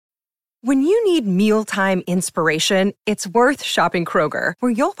When you need mealtime inspiration, it's worth shopping Kroger,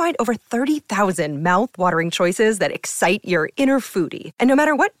 where you'll find over 30,000 mouth-watering choices that excite your inner foodie. And no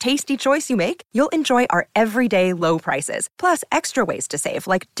matter what tasty choice you make, you'll enjoy our everyday low prices, plus extra ways to save,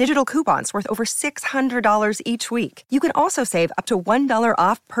 like digital coupons worth over $600 each week. You can also save up to $1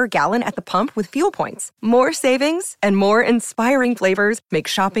 off per gallon at the pump with fuel points. More savings and more inspiring flavors make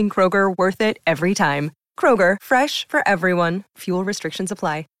shopping Kroger worth it every time. Kroger, fresh for everyone. Fuel restrictions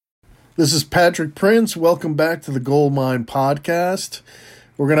apply. This is Patrick Prince. Welcome back to the Goldmine Podcast.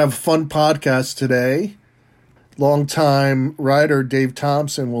 We're going to have a fun podcast today. Longtime writer Dave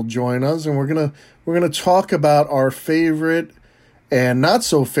Thompson will join us, and we're going to talk about our favorite and not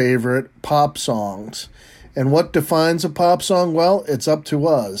so favorite pop songs. And what defines a pop song? Well, it's up to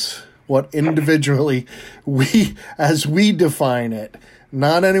us. What individually we define it,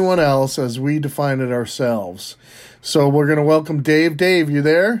 not anyone else, as we define it ourselves. So we're going to welcome Dave. Dave, you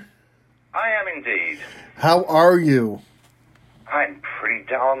there? I am indeed. How are you? I'm pretty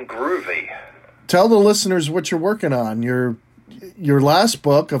darn groovy. Tell the listeners what you're working on. Your last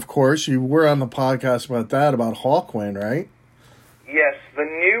book, of course, you were on the podcast about that, about Hawkwind, right? Yes, the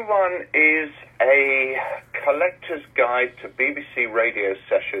new one is a collector's guide to BBC radio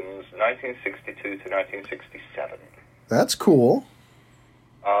sessions 1962 to 1967. That's cool.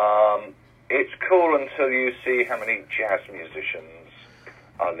 It's cool until you see how many jazz musicians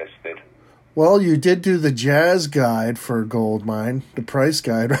are listed. Well, you did do the jazz guide for Goldmine, the price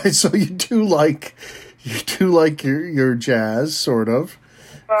guide, right? So you do like your jazz, sort of.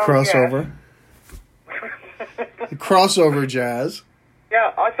 Crossover. Yeah. Crossover jazz.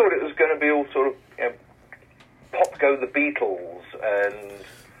 Yeah, I thought it was going to be all sort of Pop Go the Beatles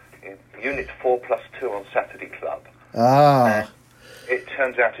and Unit 4+2 on Saturday Club. It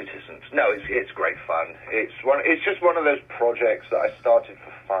turns out it isn't. No, it's great fun. It's just one of those projects that I started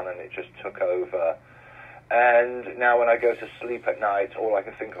for fun and it just took over. And now when I go to sleep at night, all I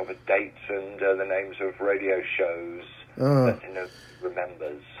can think of are dates and the names of radio shows that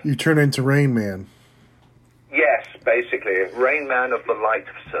remembers. You turn into Rain Man. Yes, basically, Rain Man of the Light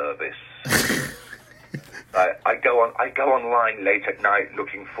Service. I go online late at night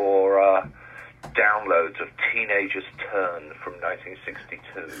looking for downloads of Teenager's Turn from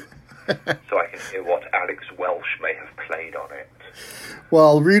 1962 so I can hear what Alex Welsh may have played on it.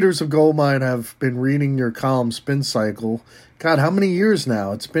 Well, readers of Goldmine have been reading your column Spin Cycle. God, how many years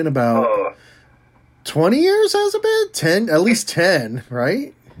now? It's been about 20 years, has it been? 10? At least 10,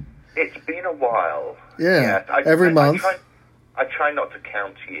 right? It's been a while. Yeah, every month. I try not to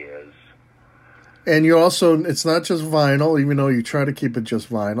count years. And you also, it's not just vinyl, even though you try to keep it just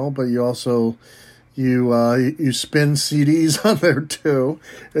vinyl, but you also, you spin CDs on there too.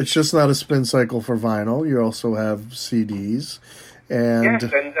 It's just not a spin cycle for vinyl. You also have CDs. And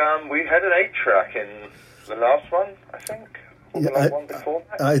yes, and we had an 8-track in the last one, I think. Or the last one before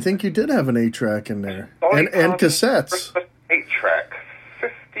that. I think you did have an 8-track in there. And cassettes. 8-track.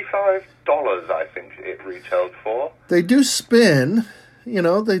 $55, I think it retailed for. They do spin. You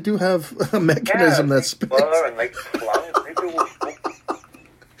know, they do have a mechanism that spins. And they plunk. They do all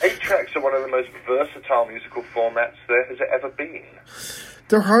 8-tracks are one of the most versatile musical formats there has ever been.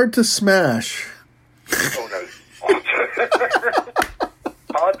 They're hard to smash. Oh, no.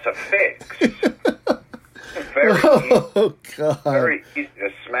 Hard to fix. Very very easy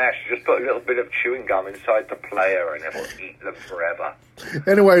to smash. Just put a little bit of chewing gum inside the player and it will eat them forever.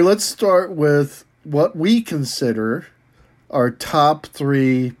 Anyway, let's start with what we consider our top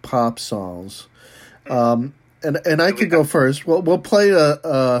 3 pop songs. And I could go first. We'll play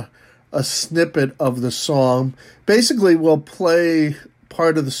a snippet of the song. Basically, we'll play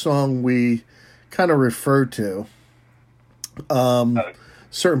part of the song we kind of refer to.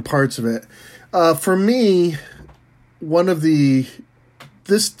 Certain parts of it. For me,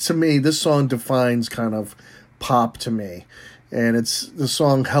 this song defines kind of pop to me. And it's the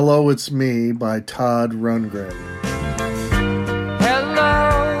song Hello, It's Me by Todd Rundgren.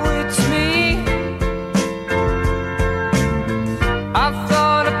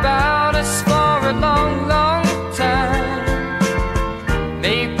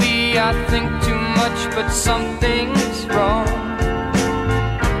 But something's wrong.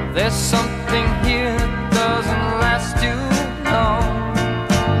 There's something here that doesn't last too long.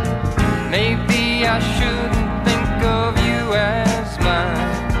 Maybe I shouldn't think of you as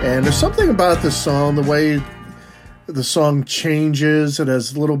mine. And there's something about this song, the way the song changes. It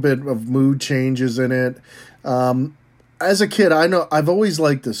has a little bit of mood changes in it. As a kid, I've always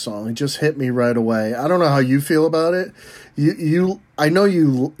liked this song. It just hit me right away. I don't know how you feel about it. I know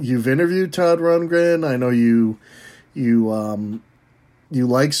you've interviewed Todd Rundgren. I know you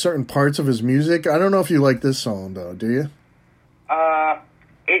like certain parts of his music? I don't know if you like this song, though, do you?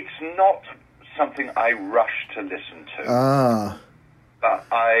 It's not something I rush to listen to. But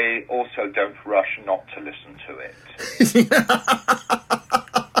I also don't rush not to listen to it.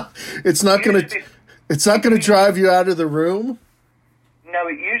 It's not going to drive you out of the room? No,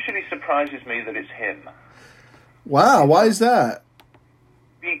 it usually surprises me that it's him. Wow, why is that?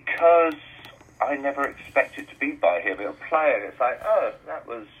 Because I never expect it to be by him. He'll play it. It's like, oh, that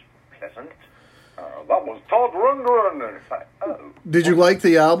was pleasant. That was Todd Rundgren. And it's like, oh. Did you like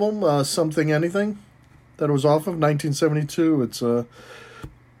the album, Something Anything, that it was off of, 1972? It's I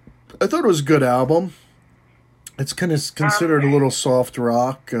thought it was a good album. It's kind of considered a little soft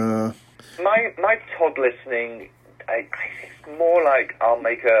rock. My Todd listening, it's more like I'll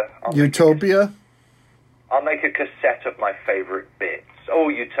make a Utopia? I'll make a cassette of my favorite bits. Oh,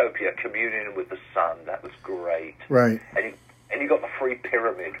 Utopia, Communion with the Sun. That was great. Right. And you got the free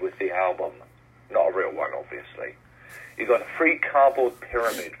pyramid with the album. Not a real one, obviously. You got a free cardboard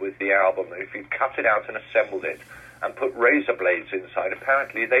pyramid with the album, and if you cut it out and assembled it and put razor blades inside,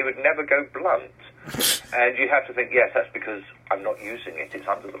 apparently they would never go blunt. And you have to think, yes, that's because I'm not using it. It's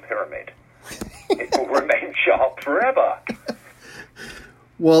under the pyramid. It will remain sharp forever.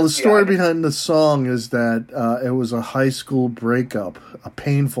 Well, the story behind the song is that it was a high school breakup, a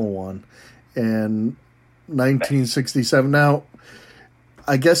painful one, in 1967. Now,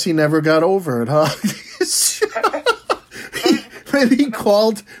 I guess he never got over it, huh? Maybe he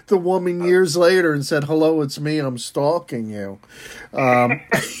called the woman years later and said, "Hello, it's me. I'm stalking you."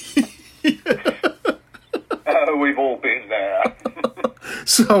 We've all been there.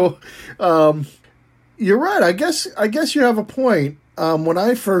 So, you're right. I guess you have a point. When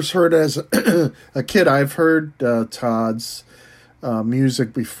I first heard as a kid, I've heard Todd's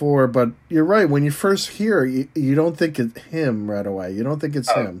music before, but you're right. When you first hear it, you don't think it's him right away. You don't think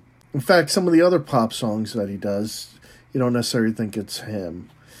it's him. In fact, some of the other pop songs that he does, you don't necessarily think it's him.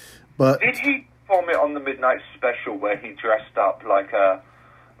 But did he perform it on the Midnight Special where he dressed up like a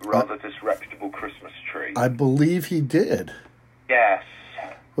rather disreputable Christmas tree? I believe he did. Yes.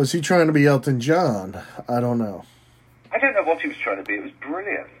 Was he trying to be Elton John? I don't know. I don't know what he was trying to be. It was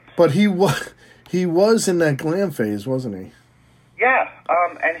brilliant. But he was in that glam phase, wasn't he? Yeah,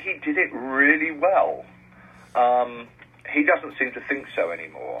 and he did it really well. He doesn't seem to think so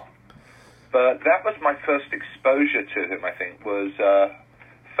anymore. But that was my first exposure to him, I think, was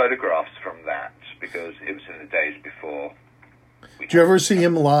photographs from that, because it was in the days before. Did you ever see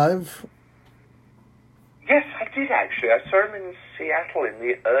him live? Yes, I did, actually. I saw him in Seattle in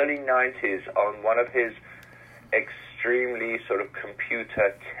the early 90s on one of his extremely sort of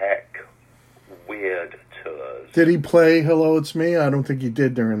computer tech weird tours. Did he play Hello, It's Me? I don't think he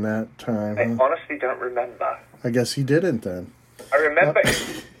did during that time. I honestly don't remember. I guess he didn't then. I remember...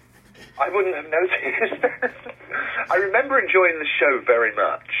 I wouldn't have noticed. I remember enjoying the show very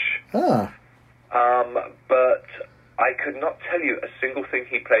much. But I could not tell you a single thing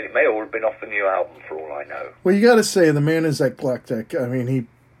he played. It may all have been off the new album, for all I know. Well, you got to say, the man is eclectic. I mean, he...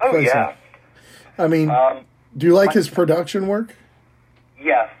 Oh, yeah. I mean, do you like his production work?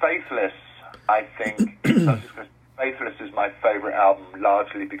 Yeah, Faithless, I think. Faithless is my favorite album,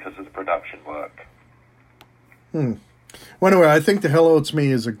 largely because of the production work. Well, anyway, I think the Hello, It's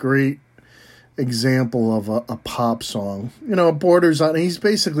Me is a great example of a pop song. You know, it borders on... He's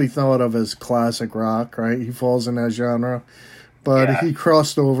basically thought of as classic rock, right? He falls in that genre. But he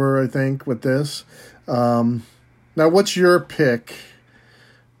crossed over, I think, with this. Now, what's your pick?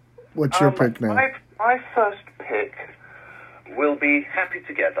 What's your pick now? My first pick will be Happy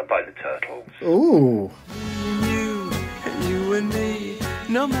Together by the Turtles. Ooh. You and me,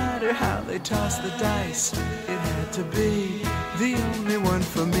 no matter how they toss the dice, it had to be. The only one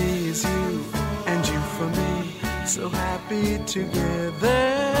for me is you, and you for me, so happy together.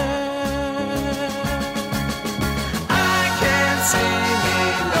 I can't see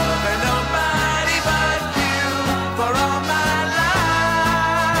me loving nobody but you for all my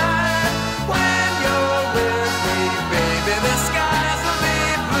life. When you're with me, baby, the skies will be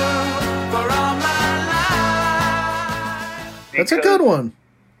blue for all my life. That's a good one.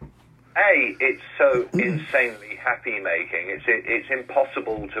 It's so insanely happy-making. It's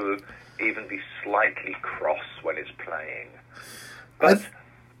impossible to even be slightly cross when it's playing. But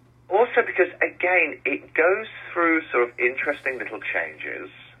also because, again, it goes through sort of interesting little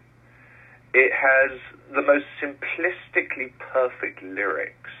changes. It has the most simplistically perfect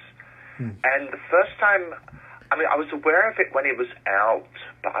lyrics. And the first time, I mean, I was aware of it when it was out,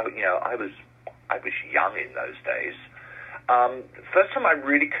 but, I was young in those days. The first time I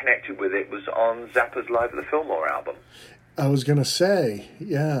really connected with it was on Zappa's Live at the Fillmore album. I was going to say,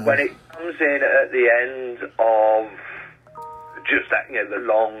 yeah. When it comes in at the end of just that, the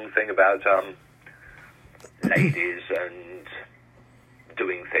long thing about ladies and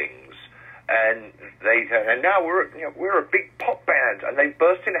doing things, and now we're a big pop band, and they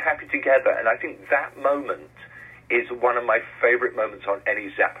burst into Happy Together, and I think that moment is one of my favorite moments on any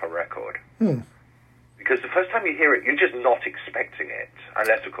Zappa record. Because the first time you hear it, you're just not expecting it,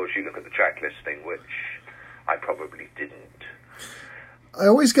 unless, of course, you look at the track listing, which I probably didn't. I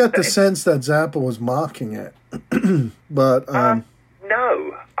always got the sense that Zappa was mocking it, but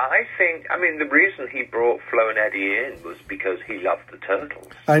no, I think the reason he brought Flo and Eddie in was because he loved the Turtles.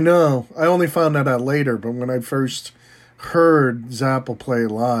 I know. I only found that out later, but when I first heard Zappa play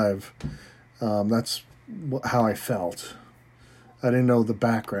live, that's how I felt. I didn't know the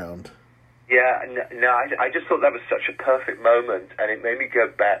background. Yeah, no, I just thought that was such a perfect moment, and it made me go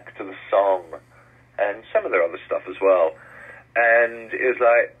back to the song and some of their other stuff as well. And it was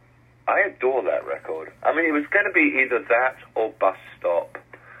like, I adore that record. It was going to be either that or Bus Stop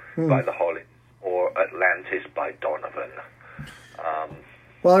by the Hollies or Atlantis by Donovan.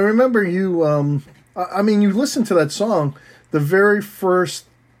 Well, I remember you, you listen to that song, the very first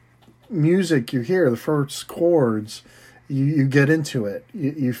music you hear, the first chords, you get into it.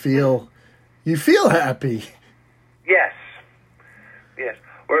 You feel happy. Yes.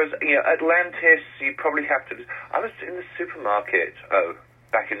 Whereas, Atlantis, you probably have to... I was in the supermarket,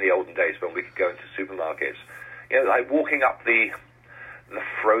 back in the olden days when we could go into supermarkets, like walking up the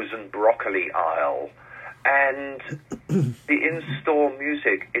frozen broccoli aisle, and the in-store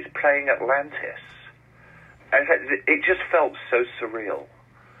music is playing Atlantis. And it just felt so surreal.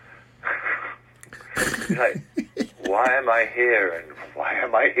 Like, why am I here, and why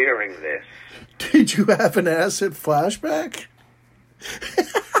am I hearing this? Did you have an acid flashback?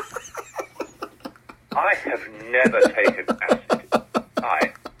 I have never taken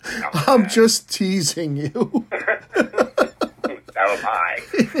acid. I'm just teasing you. So am I.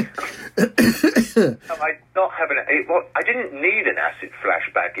 I not having I didn't need an acid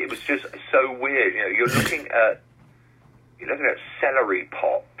flashback. It was just so weird. You're looking at celery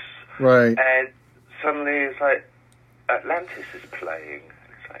pops, right? And suddenly it's like Atlantis is playing.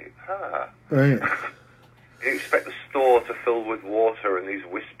 It's like, right. You expect the store to fill with water and these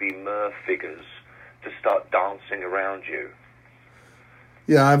wispy mer figures to start dancing around you.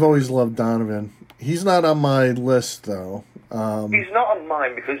 Yeah, I've always loved Donovan. He's not on my list, though. He's not on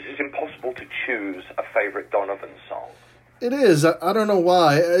mine because it's impossible to choose a favorite Donovan song. It is. I don't know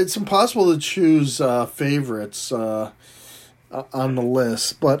why. It's impossible to choose favorites on the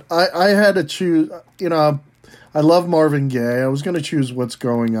list. But I had to choose, I love Marvin Gaye. I was going to choose What's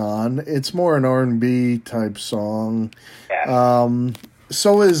Going On. It's more an R&B type song. Yeah.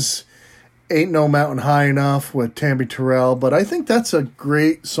 So is Ain't No Mountain High Enough with Tammy Terrell. But I think that's a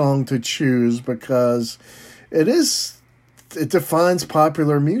great song to choose because it defines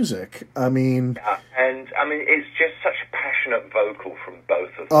popular music. Yeah, and it's just such a passionate vocal from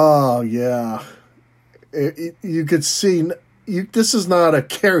both of them. Oh, yeah. You could see... this is not a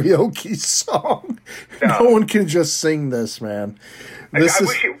karaoke song. No one can just sing this, man. I wish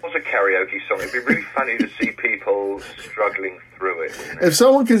it was a karaoke song. It'd be really funny to see people struggling through it. If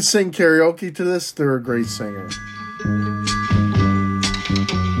someone can sing karaoke to this, they're a great singer.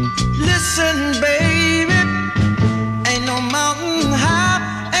 Listen, baby, ain't no mountain high,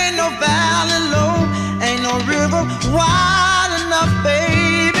 ain't no valley low, ain't no river wide enough,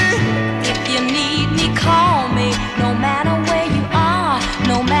 baby. If you need me, call me, no matter where you are,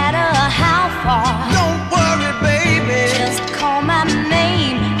 no matter how far. Don't worry, baby, just call my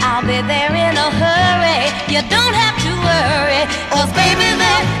name, I'll be there in a hurry. You don't have to worry, 'cause baby,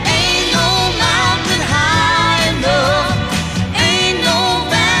 there ain't no mountain high enough, ain't no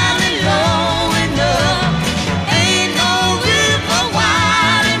valley low enough, ain't no river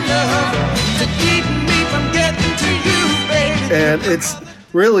wide enough to keep me from getting to you, baby. And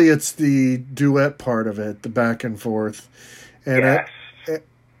it's the duet part of it, the back and forth. And yes.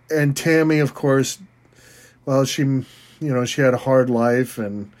 And Tammy, of course, well, she had a hard life,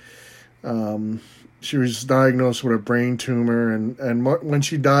 and she was diagnosed with a brain tumor, and when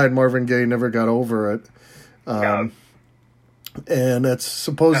she died, Marvin Gaye never got over it. And that's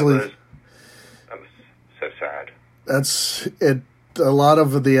supposedly... That was so sad. That's it. A lot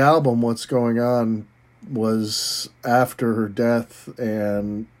of the album, What's Going On, was after her death,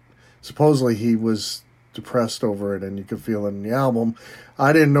 and supposedly he was depressed over it, and you could feel it in the album.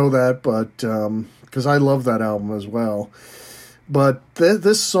 I didn't know that, but because I love that album as well. But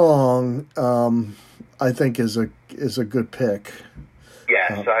this song, I think, is a good pick.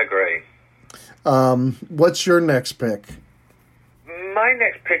 Yes, I agree. What's your next pick? My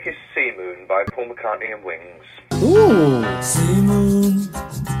next pick is Sea Moon by Paul McCartney and Wings. Ooh. Sea moon,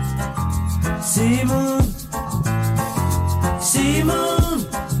 sea moon, sea moon,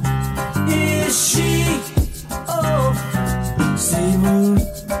 is she? Oh, sea moon,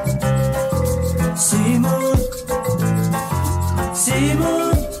 sea moon, sea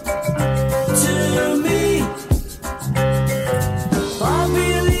moon, to me. Poppy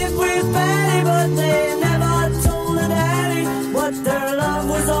lived with Patty, but they never told her daddy what their love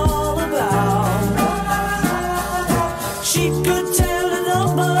was all about. She could tell the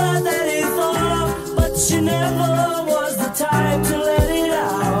number that he thought of, but she never was the type to let it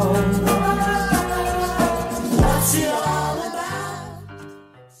out. What's it all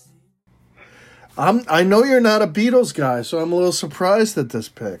about? I know you're not a Beatles guy, so I'm a little surprised at this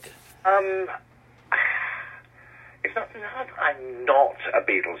pick. It's not I'm not a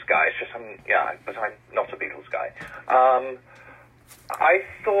Beatles guy. It's just but I'm not a Beatles guy. I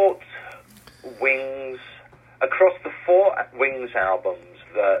thought Wings, across the 4 Wings albums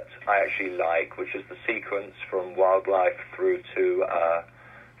that I actually like, which is the sequence from Wildlife through to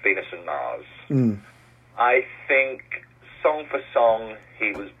Venus and Mars, I think song for song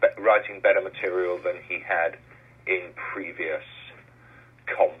he was writing better material than he had in previous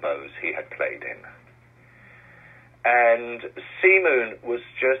combos he had played in. And Sea Moon was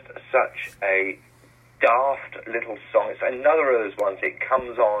just such a daft little song. It's another of those ones, it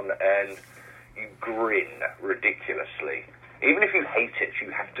comes on and you grin ridiculously. Even if you hate it,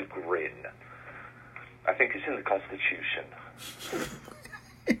 you have to grin. I think it's in the Constitution.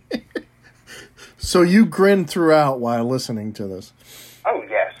 So you grin throughout while listening to this. Oh,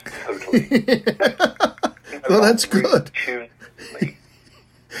 yes, totally. Well, that's good. And,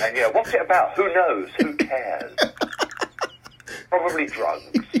 what's it about? Who knows? Who cares? Probably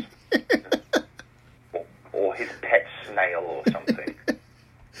drugs. Or his pet snail or something.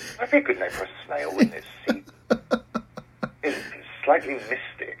 That'd be a good name for a snail, wouldn't it? It's slightly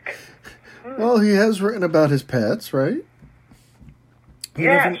mystic. Well, he has written about his pets, right?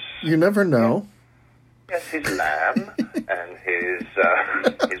 Yes. You never know. Yes, his lamb and his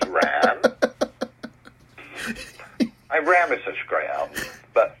ram. Ram is such a great album.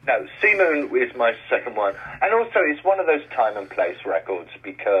 But no, Sea Moon is my second one. And also, it's one of those time and place records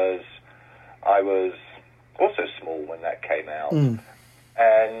because I was also small when that came out. And,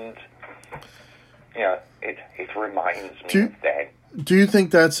 it reminds me of then. Do you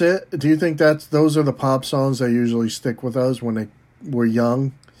think that's it? Do you think those are the pop songs that usually stick with us when we're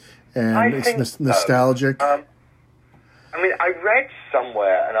young and it's nostalgic? I read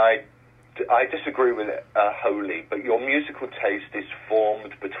somewhere, and I disagree with it wholly, but your musical taste is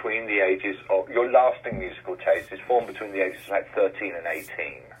formed between the ages of, your lasting musical taste is formed between the ages of like 13 and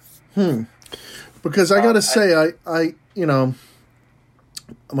 18. Because I gotta say, I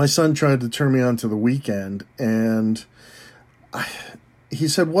my son tried to turn me on to The Weeknd, and he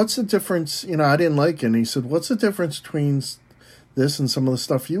said, what's the difference? I didn't like it. And he said, what's the difference between this and some of the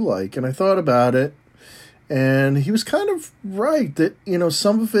stuff you like? And I thought about it, and he was kind of right that,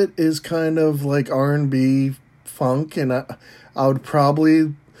 some of it is kind of like R&B funk, and I would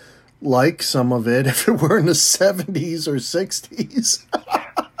probably like some of it if it were in the 70s or 60s.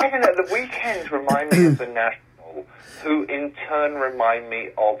 I don't know, The Weeknd remind me of the National, who in turn remind me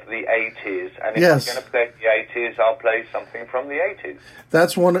of the 80s. And if I'm going to play the 80s, I'll play something from the 80s.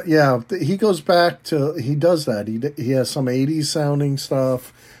 That's one, he goes back to, he does that. He has some 80s sounding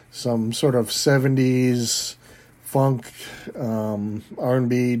stuff, some sort of 70s funk,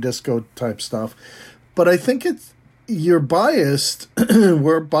 R&B, disco type stuff. But I think you're biased,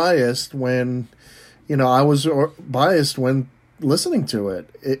 we're biased when, I was biased when listening to it.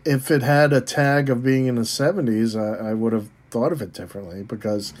 If it had a tag of being in the 70s, I would have thought of it differently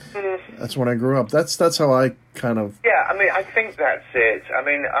because that's when I grew up. That's how I kind of... Yeah, I think that's it.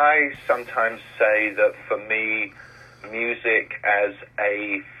 I sometimes say that for me, music as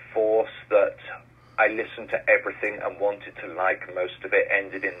a force that I listened to everything and wanted to like most of it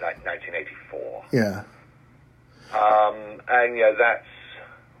ended in like 1984. Yeah. That's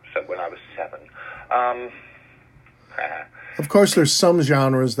so when I was 7. Of course, there's some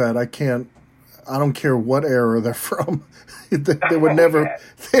genres that I don't care what era they're from. they would never,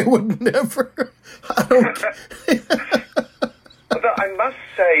 I don't Although I must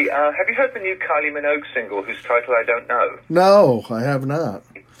say, have you heard the new Kylie Minogue single whose title I don't know? No, I have not.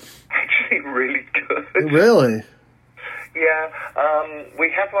 Actually really good. Really? Yeah, we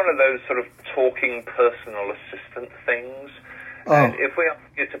have one of those sort of talking personal assistant things. Oh. And if we ask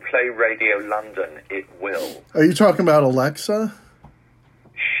it to play Radio London, it will. Are you talking about Alexa?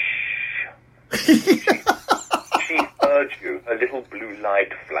 Shh. she heard you, a little blue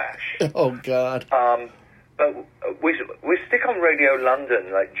light flash. Oh, God. But we stick on Radio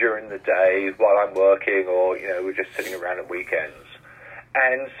London, like, during the day while I'm working, or, you know, we're just sitting around at weekends.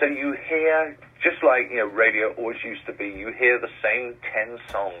 And so you hear, just like, you know, radio always used to be, you hear the same 10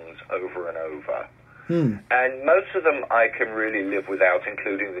 songs over and over. And most of them I can really live without,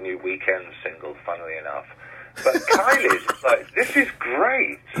 including the new Weekend single, funnily enough. But Kylie's, like, this is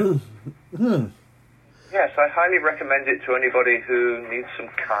great. Yes, I highly recommend it to anybody who needs some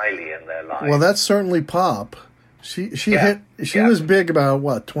Kylie in their life. Well, that's certainly pop. She was big about,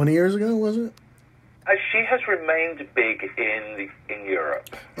 what, 20 years ago, was it? She has remained big in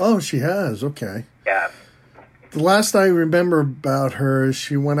Europe. Oh, she has. Okay. Yeah. The last I remember about her is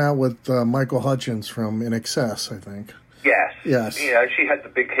she went out with Michael Hutchence from In Excess, I think. Yes. Yes. You know, she had the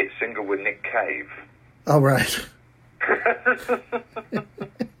big hit single with Nick Cave. Oh, right.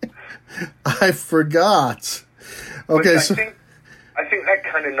 I forgot. Okay, I think that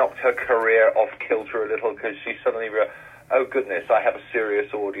kind of knocked her career off kilter a little, because she suddenly realized, oh goodness, I have a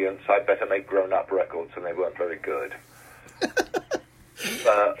serious audience, I better make grown-up records, and they weren't very good.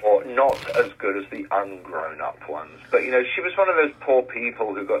 Or not as good as the ungrown-up ones. But, you know, she was one of those poor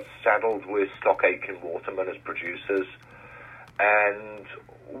people who got saddled with Stock Aitken Waterman as producers, and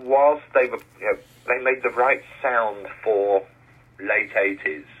whilst they were, you know, they made the right sound for late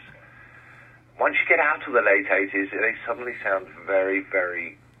 80s, once you get out of the late 80s, they suddenly sound very,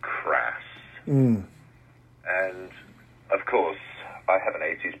 very crass. And, of course, I have an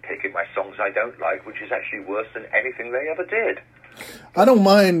 80s pick in my songs I don't like, which is actually worse than anything they ever did. I don't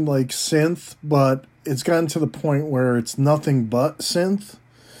mind, like, synth, but it's gotten to the point where it's nothing but synth.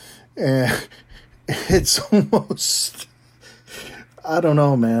 And it's almost... I don't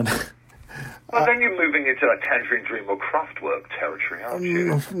know, man. Well, then you're moving into like Tangerine Dream or Kraftwerk territory, aren't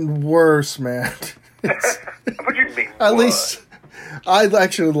you? Worse, man. What do you mean At worse? least I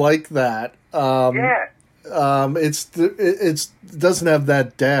actually like that. Yeah. It doesn't have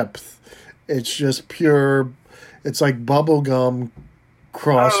that depth. It's just pure. It's like bubblegum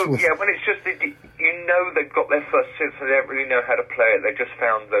crossed with. Yeah, when it's just, you know, they've got their first synth, so they don't really know how to play it. They just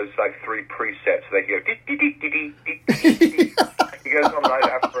found those like 3 presets. They go it goes on like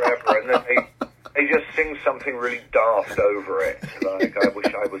that forever, and then they just sing something really daft over it. Like, I wish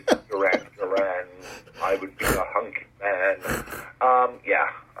I was Duran Duran. I would be a hunky man. Yeah,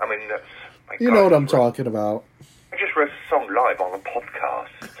 I mean, that's... You know what I'm talking about. I just wrote a song live on a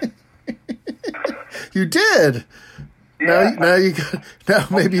podcast. You did. Yeah, Now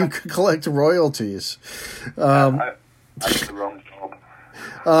maybe you could collect royalties. I did the wrong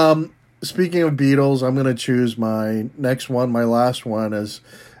job. Speaking of Beatles, I'm going to choose my next one, my last one, as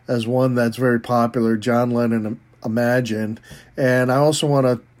one that's very popular, John Lennon, Imagine. And I also want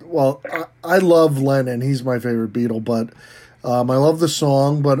to, well, I love Lennon. He's my favorite Beatle, but I love the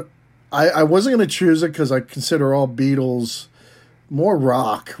song, but I wasn't going to choose it because I consider all Beatles more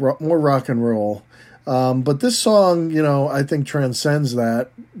rock and roll. But this song, you know, I think transcends that.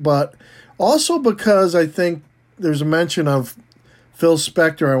 But also because I think there's a mention of Phil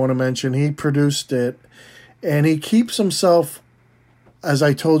Spector I want to mention. He produced it, and he keeps himself, as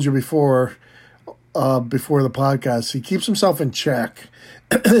I told you before the podcast, he keeps himself in check.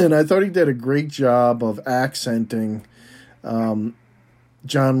 And I thought he did a great job of accenting John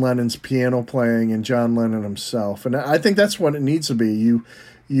Lennon's piano playing and John Lennon himself. And I think that's what it needs to be.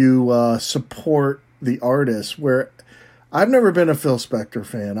 You support the artist, where I've never been a Phil Spector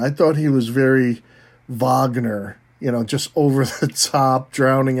fan. I thought he was very Wagner, you know, just over the top,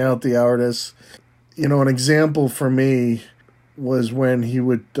 drowning out the artists. You know, an example for me was when he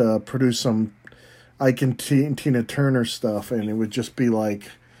would produce some Ike and Tina Turner stuff, and it would just be like,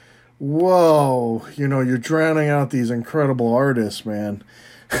 whoa, you know, you're drowning out these incredible artists, man.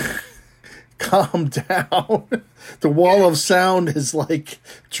 Calm down. The wall of sound is like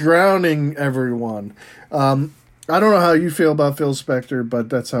drowning everyone. I don't know how you feel about Phil Spector, but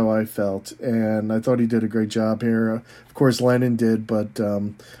that's how I felt. And I thought he did a great job here. Of course, Lennon did, but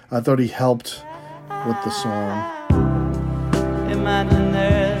I thought he helped with the song. Imagine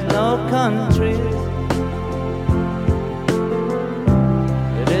there's no country.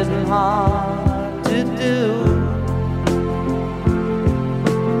 It isn't hard to do.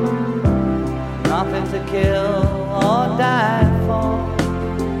 Nothing to kill or die for.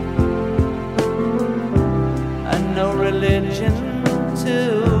 And no religion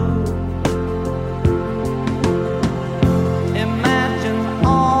too. Imagine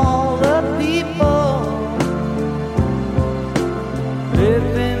all the people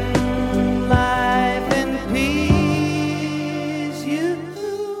living life in peace.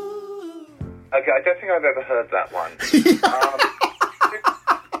 Okay, I've ever heard that one.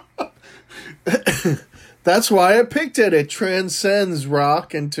 That's why I picked it. It transcends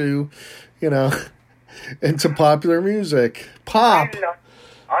rock into, into popular music. Pop.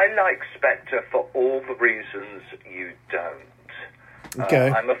 I like Spector for all the reasons you don't.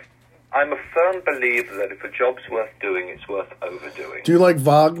 Okay. I'm a firm believer that if a job's worth doing, it's worth overdoing. Do you like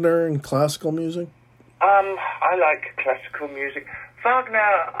Wagner and classical music? I like classical music.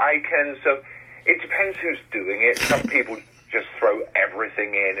 Wagner, so it depends who's doing it. Some people just throw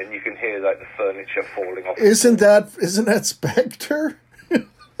everything in and you can hear like the furniture falling off. Isn't that Spector?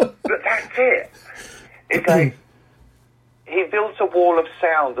 But that's it. It's like, he builds a wall of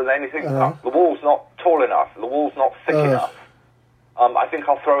sound and then he thinks, the wall's not tall enough, the wall's not thick enough. I think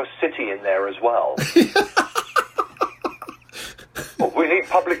I'll throw a city in there as well. We need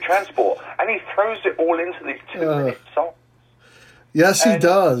public transport. And he throws it all into these 2-minute songs. Yes, he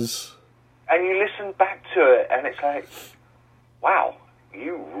does. And you listen back to it and it's like, wow,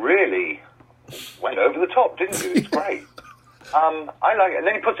 you really went over the top, didn't you? It's great. I like it. And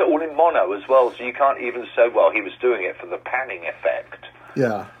then he puts it all in mono as well, so you can't even say, well, he was doing it for the panning effect.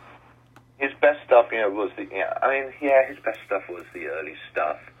 Yeah. His best stuff, was his best stuff was the early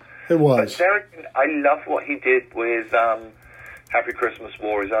stuff. It was. But I love what he did with Happy Christmas,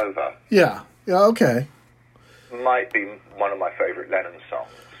 War is Over. Yeah. Yeah, okay. Might be one of my favorite Lennon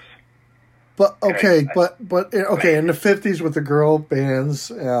songs. But, okay, but in the 50s with the girl bands,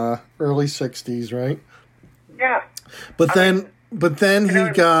 early 60s, right? Yeah. But then he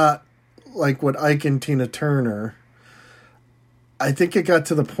got, like, with Ike and Tina Turner. I think it got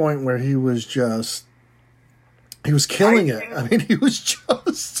to the point where he was killing it. I mean, he was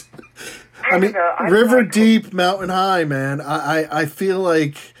just, River Deep, Mountain High, man. I feel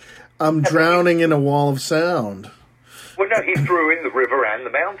like I'm drowning in a wall of sound. Well, no, he threw in the river and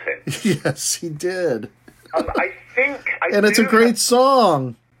the mountain. Yes, he did. And it's a great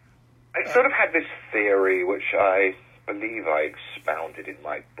song. I sort of had this theory, which I believe I expounded in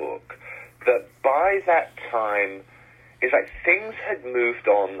my book, that by that time, it's like things had moved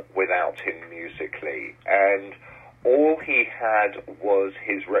on without him musically, and all he had was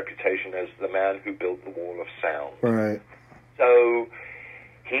his reputation as the man who built the wall of sound. Right. So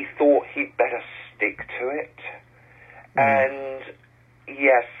he thought he'd better stick to it. And,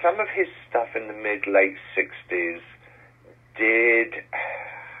 yeah, some of his stuff in the mid-late 60s did...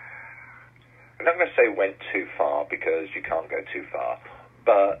 I'm not going to say went too far, because you can't go too far,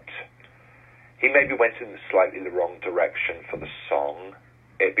 but he maybe went in slightly the wrong direction for the song.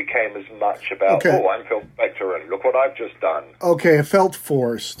 It became as much about, I'm Phil Spector, and look what I've just done. Okay, it felt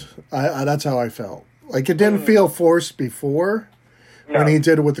forced. That's how I felt. Like, it didn't feel forced before when he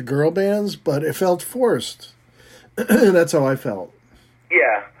did it with the girl bands, but it felt forced. That's how I felt.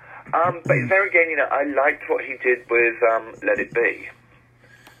 Yeah. But there again, I liked what he did with Let It Be.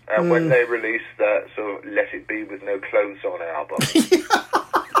 When they released that sort of Let It Be with No Clothes On album.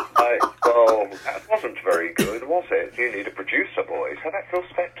 Well, that wasn't very good, was it? You need a producer, boys. How about Phil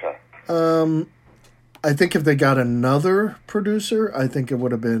Spector? I think if they got another producer, I think it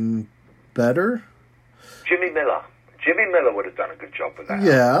would have been better. Jimmy Miller. Jimmy Miller would have done a good job with that.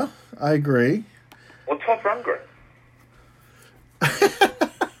 Yeah, I agree. Or Todd Rundgren.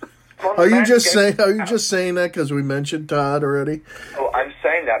 Are you just saying that because we mentioned Todd already? Oh, I'm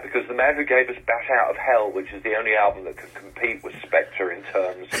saying that because the man who gave us Bat Out of Hell, which is the only album that can compete with Spector in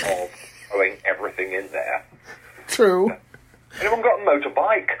terms of throwing everything in there. True. Anyone got a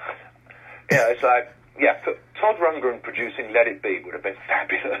motorbike? It's like, Todd Rundgren producing Let It Be would have been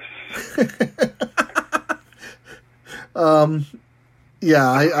fabulous. I'm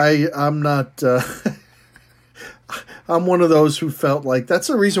not... I'm one of those who felt like that's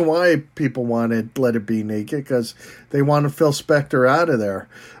the reason why people wanted Let It Be naked, because they wanted Phil Spector out of there.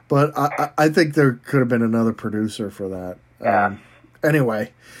 But I think there could have been another producer for that. Yeah.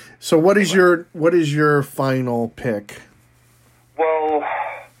 Anyway, so what is your final pick? Well,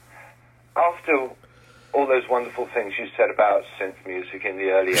 after all those wonderful things you said about synth music in the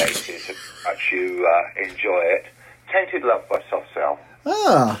early 80s, how much you enjoy it, Tainted Love by Soft Cell.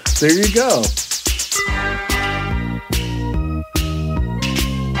 Ah, there you go.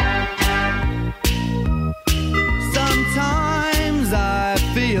 Sometimes I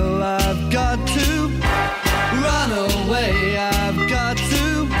feel I've got to run away, I've got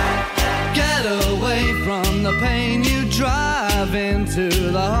to get away from the pain you drive into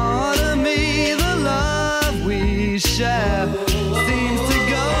the heart of me. The love we share seems to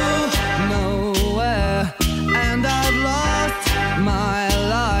go nowhere, and I've lost my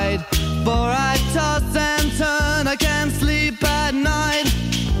light, for I toss and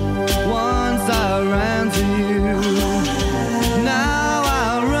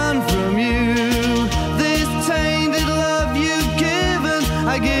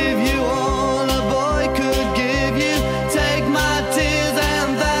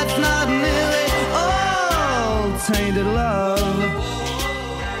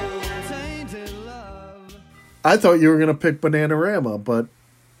I thought you were going to pick Bananarama, but...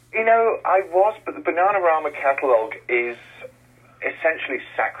 You know, I was, but the Bananarama catalogue is essentially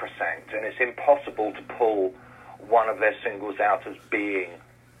sacrosanct, and it's impossible to pull one of their singles out as being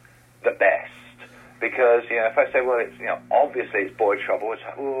the best. Because, you know, if I say, well, it's, you know, obviously it's Boy Trouble, it's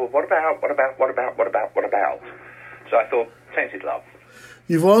like, oh, what about? So I thought, Tainted Love.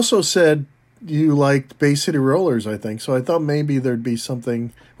 You've also said you liked Bay City Rollers, I think, so I thought maybe there'd be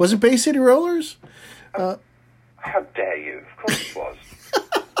something... Was it Bay City Rollers? How dare you? Of course it was.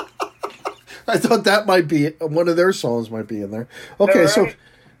 I thought that might be... One of their songs might be in there. Okay, so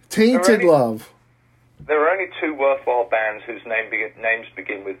Tainted Love. There are only two worthwhile bands whose names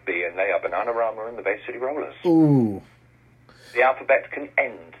begin with B, and they are Bananarama and the Bay City Rollers. Ooh. The alphabet can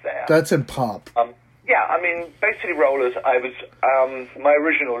end there. That's in pop. Yeah, I mean, Bay City Rollers, I was... my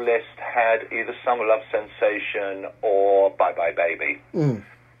original list had either Summer Love Sensation or Bye Bye Baby.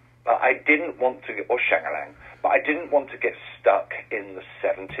 But I didn't want to... Or Shangalang. But I didn't want to get stuck in the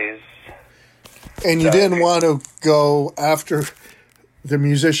 70s. And you didn't want to go after... The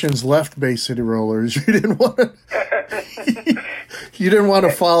musicians left Bay City Rollers. You didn't want to. You didn't want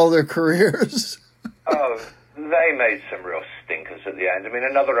to follow their careers. Oh, they made some real stinkers at the end. I mean,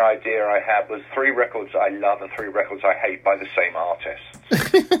 another idea I had was 3 records I love and 3 records I hate by the same artists.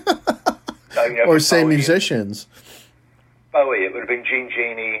 So, you know, or same musicians. Bowie, it would have been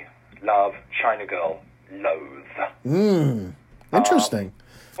Genie, Love, China Girl, Loathe. Interesting.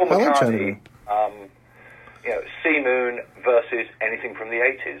 Paul I like China McCartney, you know, Sea Moon versus anything from the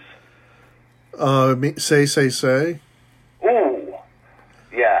 80s. Say. Ooh.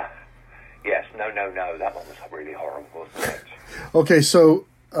 Yeah. Yes. No. That one was really horrible, wasn't it? Okay, so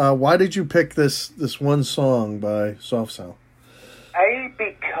why did you pick this one song by Soft Cell?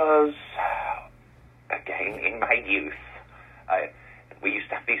 Because, again, in my youth, we used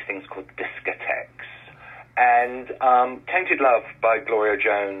to have these things called discotheques. And Tainted Love by Gloria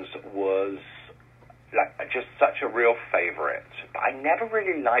Jones was... like just such a real favourite. But I never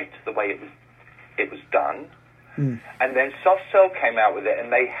really liked the way it was done. And then Soft Cell came out with it,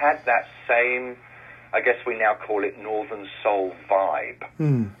 and they had that same, I guess we now call it Northern Soul vibe.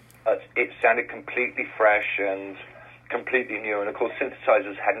 It sounded completely fresh and completely new, and of course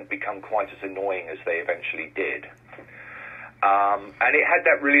synthesizers hadn't become quite as annoying as they eventually did. And it had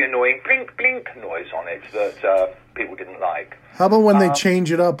that really annoying blink, blink noise on it that people didn't like. How about when they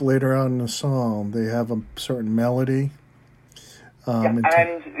change it up later on in the song? They have a certain melody. And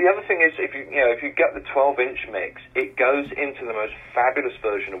the other thing is, if you get the 12-inch mix, it goes into the most fabulous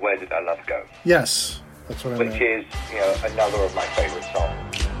version of Where Did Our Love Go? Yes, that's what I meant. Which is, another of my favorite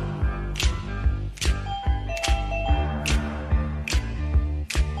songs.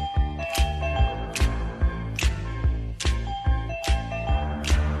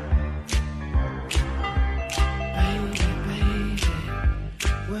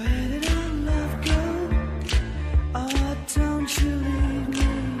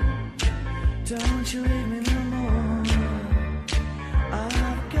 Don't you leave me no more.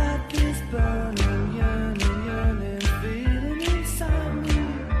 I've got this burning, yearning feeling inside me.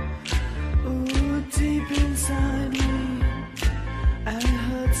 Ooh, deep inside me. And it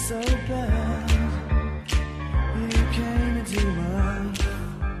hurts so bad. You came into my life.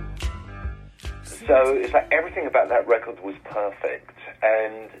 So it's like everything about that record was perfect.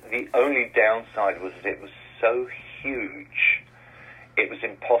 And the only downside was that it was so huge. It was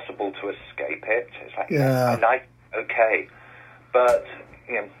impossible to escape it. It's like, I like, okay. But,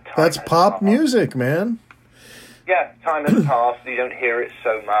 time that's pop passed. music, man. Yeah, time has passed. You don't hear it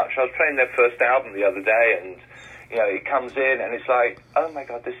so much. I was playing their first album the other day, and, it comes in, and it's like, oh my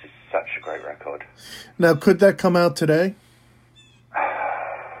God, this is such a great record. Now, could that come out today?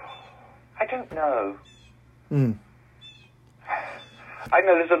 I don't know. I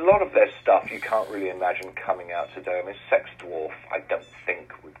know there's a lot of their stuff you can't really imagine coming out today. I mean, Sex Dwarf, I don't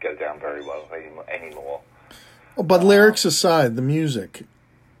think would go down very well anymore. Oh, but lyrics aside, the music.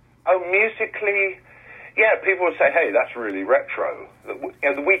 Oh, musically, yeah, people would say, hey, that's really retro. The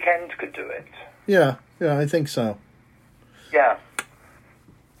Weeknd could do it. Yeah, I think so. Yeah,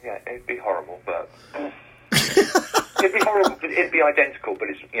 it'd be horrible, but... it'd be horrible, but it'd be identical, but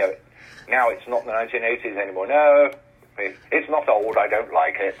it's, now it's not the 1980s anymore. No... It's not old. I don't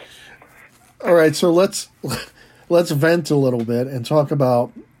like it. All right, so let's vent a little bit and talk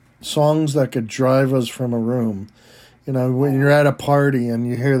about songs that could drive us from a room. When you're at a party and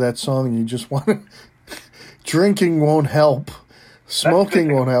you hear that song, you just want to... Drinking won't help.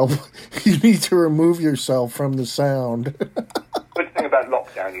 Smoking won't help. You need to remove yourself from the sound. Good thing about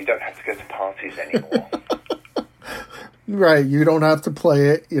lockdown, you don't have to go to parties anymore. Right, you don't have to play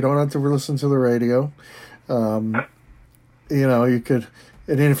it. You don't have to listen to the radio. You know, you could,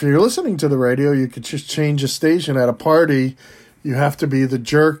 and if you're listening to the radio, you could just change a station. At a party, you have to be the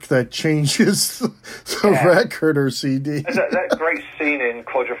jerk that changes the record or CD. And that great scene in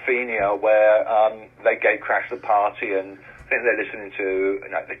Quadrophenia where they gate crash the party and I think they're listening to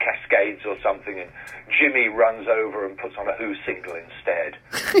the Cascades or something, and Jimmy runs over and puts on a Who single instead.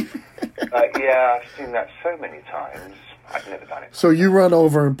 Yeah, I've seen that so many times. I've never done it. So you run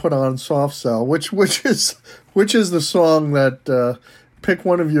over and put on Soft Cell, which is the song that pick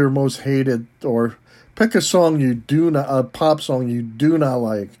one of your most hated, or pick a song you do not, a pop song you do not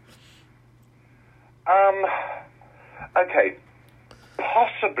like. Okay,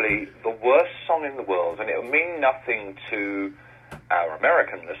 possibly the worst song in the world, and it'll mean nothing to our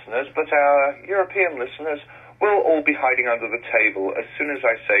American listeners, but our European listeners will all be hiding under the table as soon as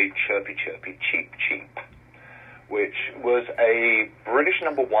I say Chirpy Chirpy Cheep Cheep, which was a British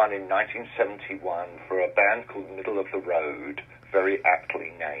number one in 1971 for a band called Middle of the Road, very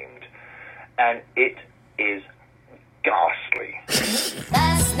aptly named. And it is ghastly.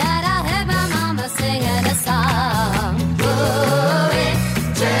 Last night I heard my mama singing a song. Ooh,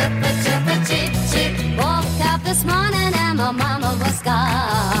 chirpa, chirpa, cheep, cheep. Woke up this morning and my mama was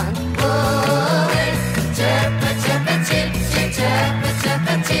gone. Ooh, chirpa, chirpa, cheep, cheep, chirpa,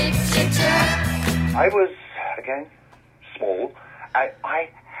 chirpa, cheep, cheep, chirp. I was, again, small. I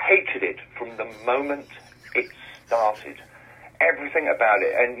hated it from the moment it started. Everything about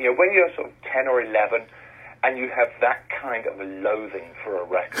it. And, you know, when you're sort of 10 or 11 and you have that kind of a loathing for a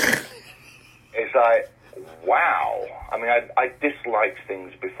record, it's like, wow. I mean, I disliked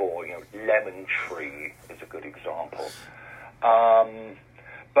things before. You know, Lemon Tree is a good example.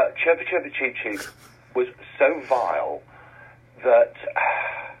 But Chirpy Chirpy Cheep Cheep was so vile that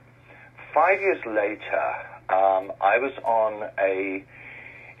 5 years later, I was on a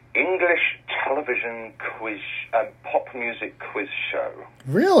English television quiz, pop music quiz show.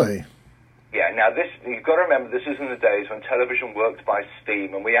 Really? Yeah, now this, you've got to remember, this is in the days when television worked by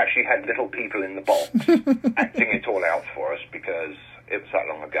steam and we actually had little people in the box acting it all out for us because it was that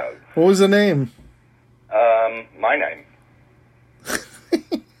long ago. What was the name? My name.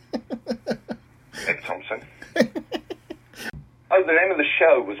 Nick Thompson. Oh, the name of the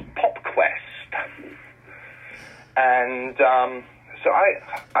show was Pop Quest. And so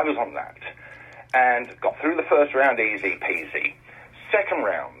I was on that and got through the first round easy peasy. Second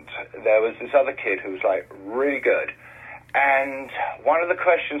round, there was this other kid who was like really good. And one of the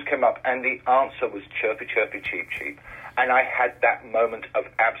questions came up and the answer was Chirpy Chirpy Cheep Cheep. And I had that moment of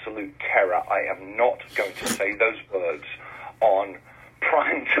absolute terror. I am not going to say those words on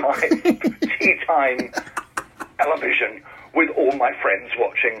prime time, tea time television with all my friends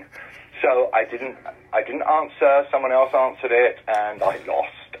watching. So I didn't answer, someone else answered it, and I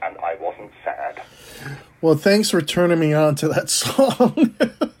lost, and I wasn't sad. Well, thanks for turning me on to that song.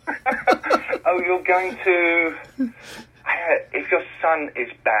 Oh, you're going to... If your son is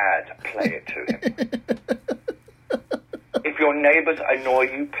bad, play it to him. If your neighbours annoy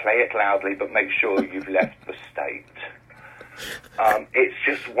you, play it loudly, but make sure you've left the state. It's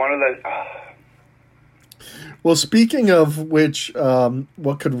just one of those... Well, speaking of which,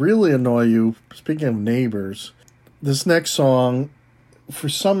 what could really annoy you, speaking of neighbors, this next song, for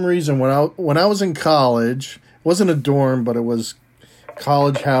some reason, when I was in college, it wasn't a dorm, but it was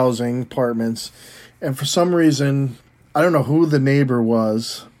college housing, apartments, and for some reason, I don't know who the neighbor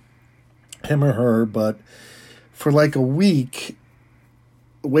was, him or her, but for like a week,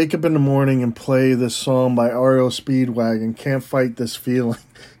 wake up in the morning and play this song by REO Speedwagon, Can't Fight This Feeling.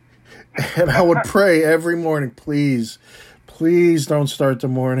 And I would pray every morning, please don't start the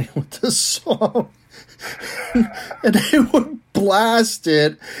morning with this song. And they would blast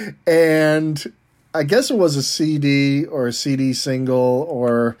it, and I guess it was a CD or a CD single,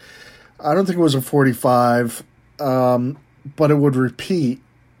 or I don't think it was a 45, but it would repeat.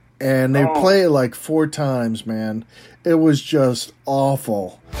 And they'd play it like 4 times, man. It was just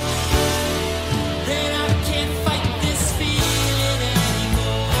awful.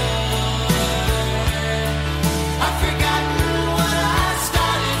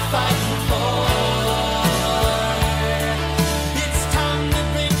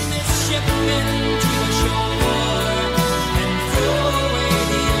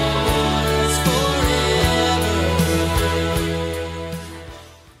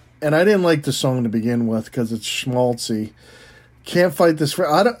 And I didn't like the song to begin with because it's schmaltzy. Can't Fight This.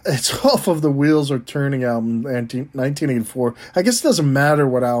 It's off of the Wheels Are Turning album, 1984. I guess it doesn't matter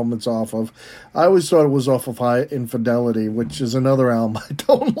what album it's off of. I always thought it was off of High Infidelity, which is another album I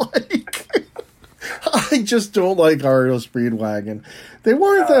don't like. I just don't like REO Speedwagon. They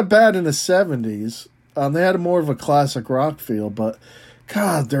weren't that bad in the 70s. They had more of a classic rock feel, but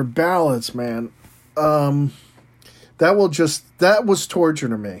God, their ballads, man. That was torture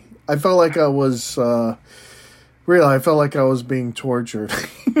to me. I felt like I was being tortured.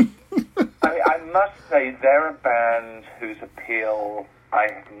 I must say, they're a band whose appeal I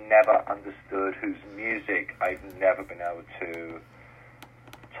have never understood, whose music I've never been able to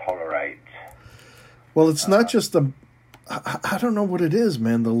tolerate. Well, it's not just the... I don't know what it is,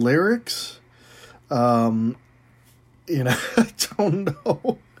 man. The lyrics, I don't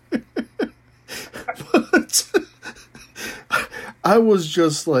know. But I was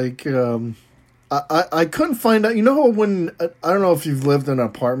just like, I couldn't find out. You know when, I don't know if you've lived in an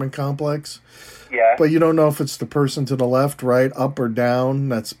apartment complex, Yeah. but you don't know if it's the person to the left, right, up or down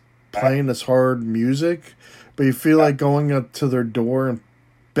that's playing this hard music, but you feel like going up to their door and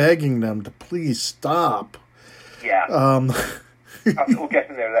begging them to please stop. Yeah. Or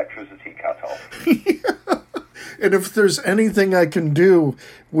getting their electricity cut off. And if there's anything I can do,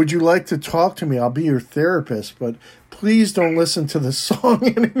 would you like to talk to me? I'll be your therapist, but please don't listen to the song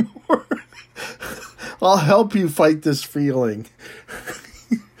anymore. I'll help you fight this feeling.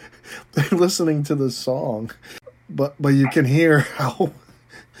 Listening to the song. But you can hear how,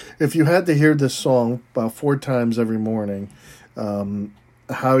 if you had to hear this song about 4 times every morning,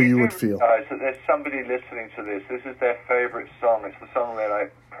 how you would feel. So there's somebody listening to this. This is their favorite song. It's the song that I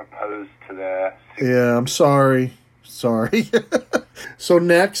proposed to their... Yeah, I'm sorry. Sorry. So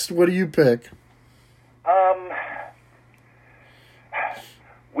next, what do you pick?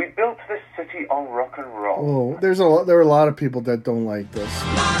 We built this city on rock and roll. Oh, there are a lot of people that don't like this.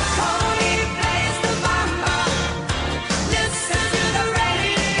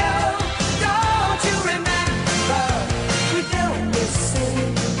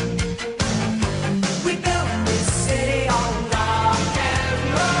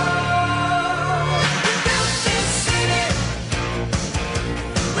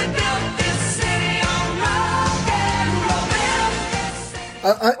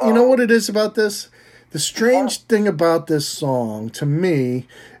 You know what it is about this? The strange thing about this song, to me,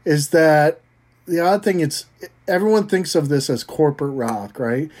 is that the odd thing, everyone thinks of this as corporate rock,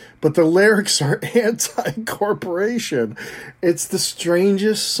 right? But the lyrics are anti-corporation. It's the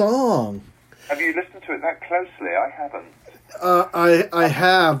strangest song. Have you listened to it that closely? I haven't. I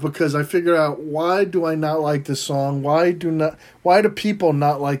have, because I figured out, why do I not like this song? Why do people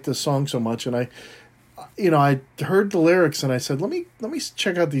not like this song so much? And I heard the lyrics and I said, let me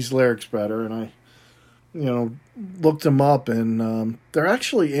check out these lyrics better. And I, looked them up, and they're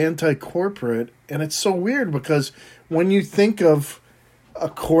actually anti-corporate. And it's so weird, because when you think of a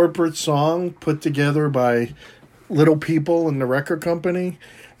corporate song put together by little people in the record company,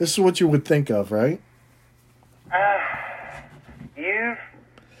 this is what you would think of, right? You've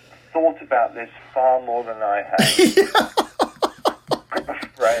thought about this far more than I have. I'm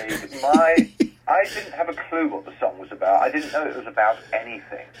afraid. I didn't have a clue what the song was about. I didn't know it was about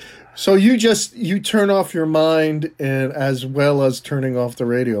anything. So you turn off your mind, and as well as turning off the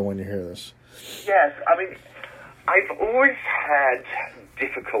radio when you hear this. Yes, I mean, I've always had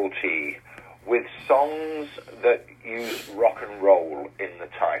difficulty with songs that use rock and roll in the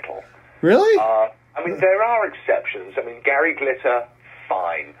title. Really? I mean, there are exceptions. I mean, Gary Glitter,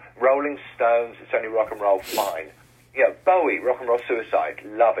 fine. Rolling Stones, it's only rock and roll, fine. Bowie, Rock and Roll Suicide,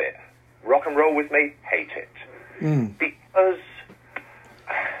 love it. Rock and Roll With Me, hate it. Because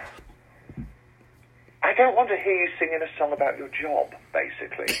I don't want to hear you singing a song about your job,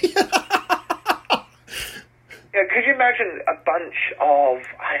 basically. Could you imagine a bunch of,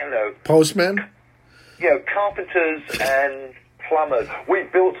 I don't know... Postmen? Carpenters and plumbers. We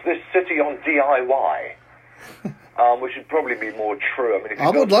built this city on DIY, which would probably be more true. I mean, I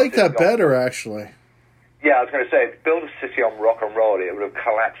would like that better, actually. Yeah, I was going to say, build a city on rock and roll, it would have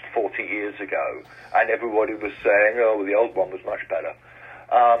collapsed 40 years ago, and everybody was saying, oh, well, the old one was much better.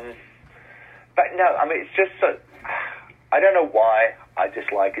 But no, I mean, it's just that, I don't know why I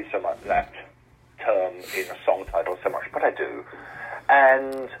dislike it so much, that term in a song title so much, but I do.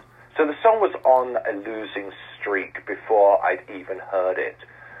 And so the song was on a losing streak before I'd even heard it.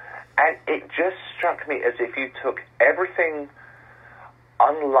 And it just struck me as if you took everything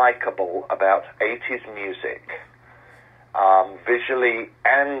unlikable about 80s music, visually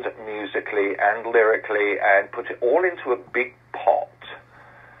and musically and lyrically, and put it all into a big pot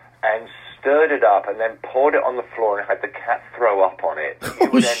and stirred it up and then poured it on the floor and had the cat throw up on it.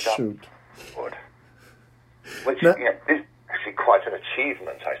 You would end up... Which is actually quite an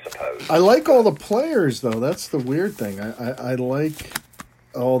achievement, I suppose. I like all the players, though. That's the weird thing. I like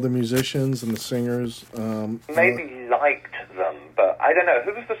all the musicians and the singers. Maybe liked them, but I don't know.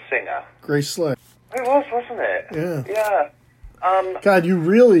 Who was the singer? Grace Slick. It was, wasn't it? Yeah. Yeah. God, you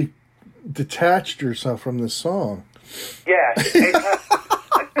really detached yourself from this song. Yeah.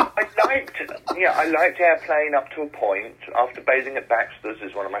 I liked Airplane up to a point. After Bathing at Baxter's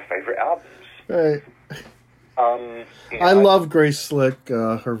is one of my favourite albums. Right. I love Grace Slick,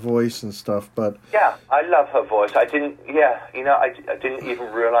 her voice and stuff, but... Yeah, I love her voice. I didn't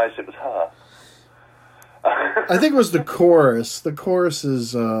even realise it was her. I think it was the chorus. The chorus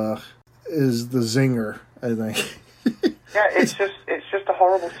is the zinger, I think. Yeah, it's just a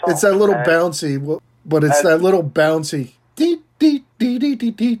horrible song. It's that little bouncy, but it's that little bouncy... Deet, deet, deet, deet,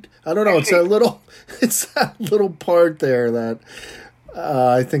 deet, deet. I don't know, it's that little part there that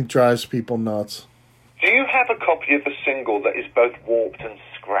I think drives people nuts. Do you have a copy of the single that is both warped and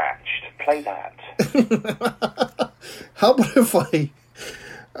scratched? Play that. How about if I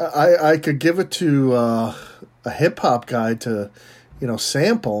could give it to a hip hop guy to,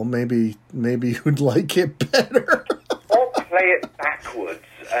 sample? Maybe you'd like it better. Or play it backwards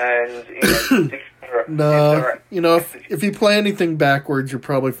and No, if you play anything backwards, you'll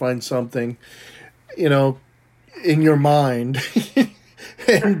probably find something, in your mind.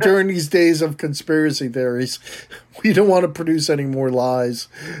 And during these days of conspiracy theories, we don't want to produce any more lies.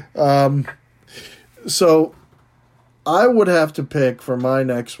 So I would have to pick for my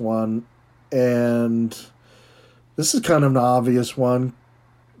next one, and this is kind of an obvious one,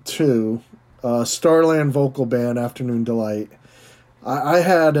 too. Starland Vocal Band, Afternoon Delight. I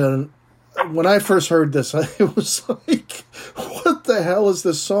had when I first heard this, it was like, what the hell is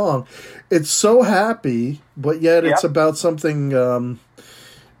this song? It's so happy, but yet it's about something...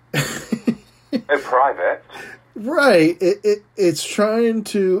 private. Right. It's trying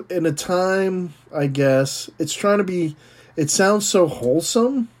to, in a time, I guess, it's trying to be, it sounds so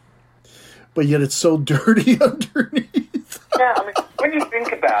wholesome, but yet it's so dirty underneath. Yeah, I mean, when you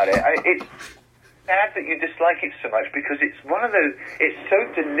think about it, it's sad that you dislike it so much because it's one of those, it's so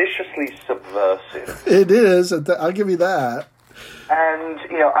deliciously subversive. It is, I'll give you that. And,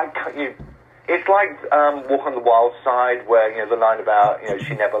 it's like Walk on the Wild Side, where, the line about,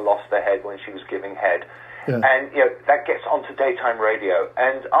 she never lost her head when she was giving head. Yeah. And, that gets onto daytime radio.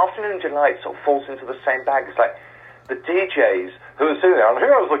 And Afternoon Delight sort of falls into the same bag. It's like the DJs who are sitting there, and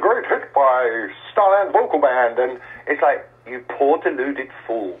here's a great hit by Starland Vocal Band. And it's like, you poor deluded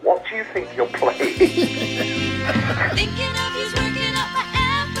fool. What do you think you're playing? Thinking of you's working up my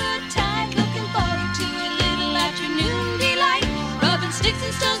appetite. Looking forward to a little afternoon delight. Rubbing sticks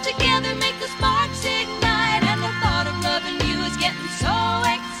and stones together make the sparks ignite. And the thought of loving you is getting so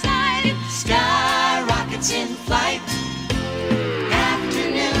exciting. Sky rockets in flight.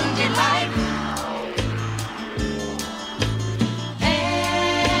 Afternoon delight.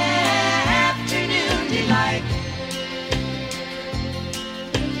 Afternoon delight.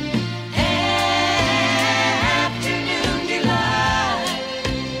 Afternoon delight.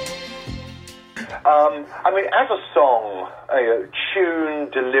 I mean, as a song, tune,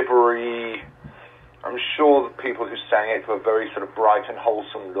 delivery, I'm sure the people who sang it were very sort of bright and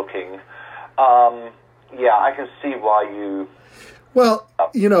wholesome looking. Yeah, I can see why you... Well,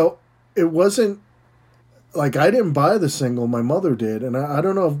 it wasn't... Like, I didn't buy the single, my mother did, and I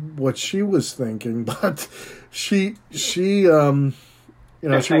don't know what she was thinking, but she she was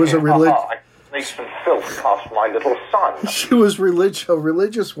a religious... I need some filth past my little son. She was a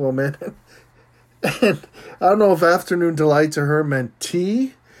religious woman, and I don't know if Afternoon Delight to her meant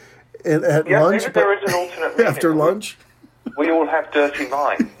tea at lunch. Maybe there is an alternate meaning. After lunch. We all have dirty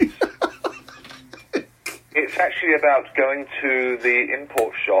minds. It's actually about going to the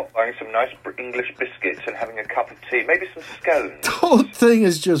import shop, buying some nice English biscuits and having a cup of tea, maybe some scones. The whole thing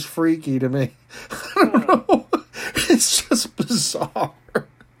is just freaky to me. I don't know. It's just bizarre.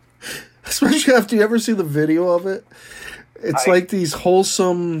 Especially after you ever see the video of it. It's like these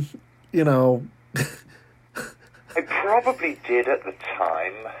wholesome, I probably did at the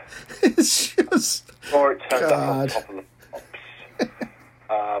time. It's just... Or it turned up on top of the pops.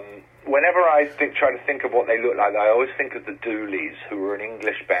 Whenever I try to think of what they look like, I always think of the Dooleys, who were an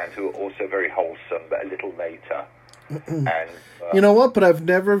English band who were also very wholesome, but a little later. And you know what? But I've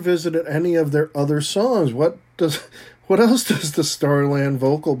never visited any of their other songs. What else does the Starland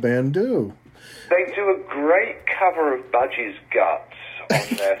Vocal Band do? They do a great cover of Budgie's Guts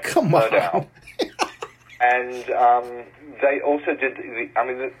on their third album. And they also did,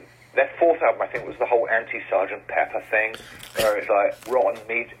 their fourth album, I think, was the whole anti-Sergeant Pepper thing, where it's like,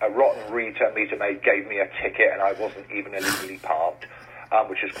 a rotten Rita meter maid gave me a ticket and I wasn't even illegally parked,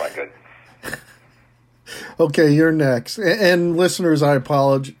 which is quite good. Okay, you're next. And listeners, I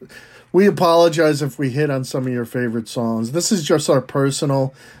apologize. We apologize if we hit on some of your favorite songs. This is just our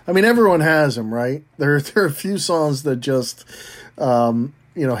personal. I mean, everyone has them, right? There are a few songs that just,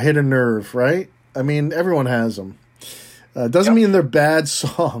 hit a nerve, right? I mean, everyone has them. Doesn't mean they're bad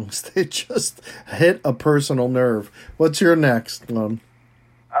songs. They just hit a personal nerve. What's your next one?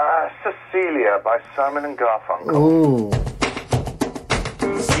 Cecilia by Simon and Garfunkel. Ooh.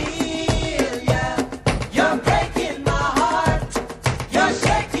 Cecilia, you're breaking my heart. You're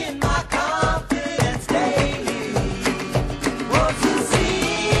shaking my confidence daily. Oh,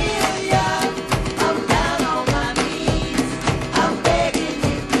 Cecilia, I'm down on my knees. I'm begging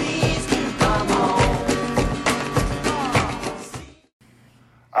you, please to come home.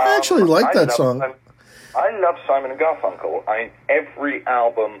 I actually like that song. I love Simon and Garfunkel. I mean, every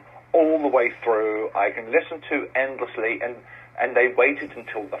album, all the way through, I can listen to endlessly, and they waited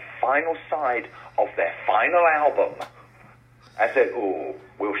until the final side of their final album and said, "Oh,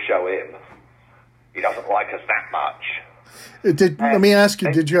 we'll show him. He doesn't like us that much." Let me ask you,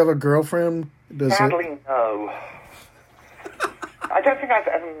 did you have a girlfriend? Sadly, no. I don't think I've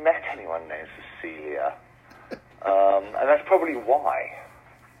ever met anyone named Cecilia. And that's probably why.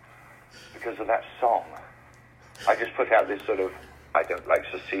 Because of that song. I just put out this sort of, I don't like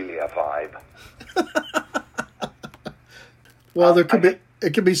Cecilia vibe. Well, it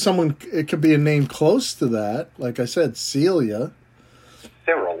could be someone, it could be a name close to that. Like I said, Celia.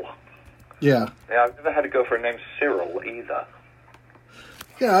 Cyril. Yeah. Yeah, I've never had to go for a name Cyril either.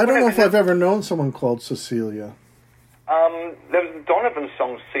 Yeah, I don't know if I've ever known someone called Cecilia. There was the Donovan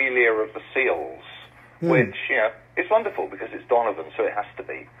song Celia of the Seals, which, is wonderful because it's Donovan, so it has to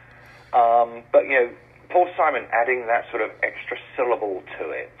be. But, Paul Simon adding that sort of extra syllable to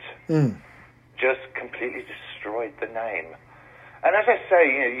it just completely destroyed the name. And as I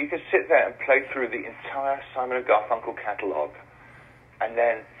say, you can sit there and play through the entire Simon & Garfunkel catalogue, and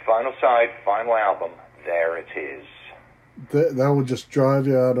then final side, final album, there it is. That will just drive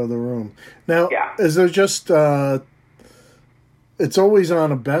you out of the room. Now, Yeah. is there just... it's always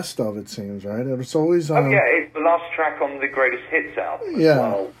on a best of, it seems, right? It's always on... Oh, yeah, it's the last track on the Greatest Hits album. Yeah.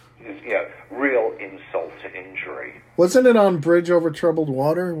 Well, real insult to injury. Wasn't it on Bridge Over Troubled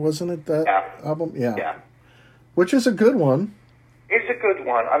Water? Wasn't it that album? Yeah. Which is a good one. It's a good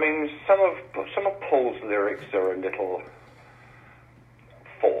one. I mean, some of Paul's lyrics are a little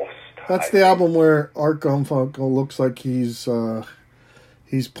forced. That's the album where Art Garfunkel looks like he's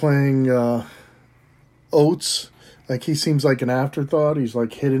playing Oates. Like he seems like an afterthought. He's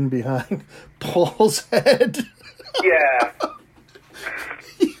like hidden behind Paul's head. Yeah.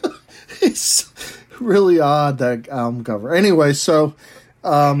 It's really odd, that album cover. Anyway, so...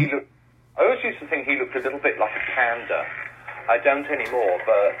 I always used to think he looked a little bit like a panda. I don't anymore,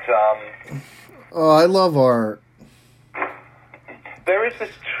 but... Oh, I love Art. There is this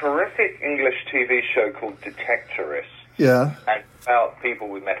terrific English TV show called Detectorists. Yeah. And about people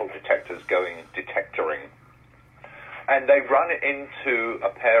with metal detectors going detectoring. And they run into a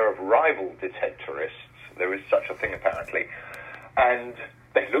pair of rival detectorists. There is such a thing, apparently. And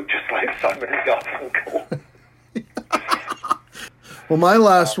they look just like Simon and Garfunkel. Well, my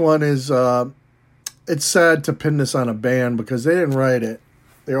last one is... it's sad to pin this on a band because they didn't write it.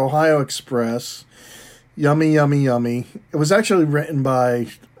 The Ohio Express. Yummy, Yummy, Yummy. It was actually written by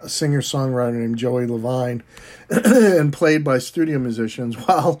a singer-songwriter named Joey Levine and played by studio musicians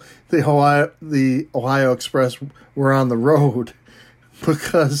while the Ohio Express were on the road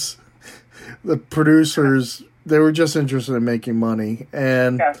because the producers, they were just interested in making money.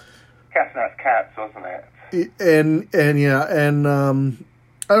 And Cats Nuts Cats, wasn't it? And I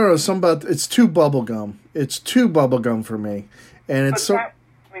don't know, something about, it's too bubblegum. It's too bubblegum for me. And it's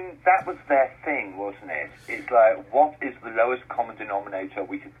that was their thing, wasn't it? It's like, what is the lowest common denominator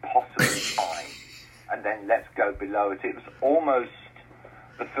we could possibly find? And then let's go below it. It was almost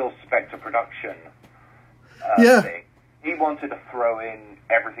the Phil Spector production thing. He wanted to throw in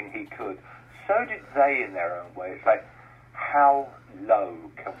everything he could. So did they in their own way. It's like, how low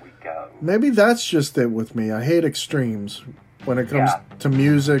can we go? Maybe that's just it with me. I hate extremes. When it comes to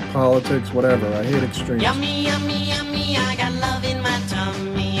music, politics, whatever, I hate extremes. Yummy, yummy, yummy, I got love in my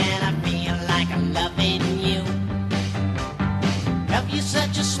tummy and I feel like I'm loving you. Love you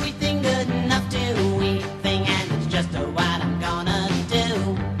such a sweet thing, good enough to eat thing, and it's just what I'm gonna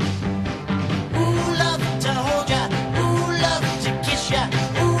do. Ooh, love to hold ya, ooh, love to kiss ya,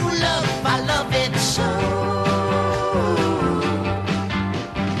 ooh, love, I love it so.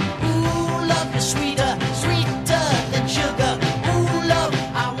 Ooh, love is sweeter, sweeter than sugar.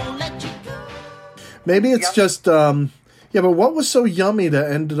 Maybe it's just, but what was so yummy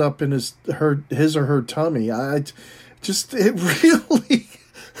that ended up in his or her tummy? It really,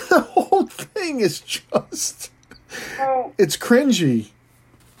 The whole thing is just... Well, It's cringy.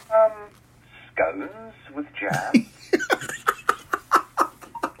 scones with jam.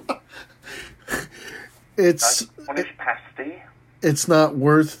 It's Cornish pasty. it's not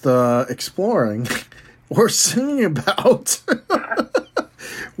worth exploring or singing about.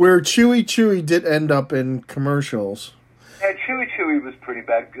 Where Chewy Chewy did end up in commercials. Yeah, Chewy Chewy was pretty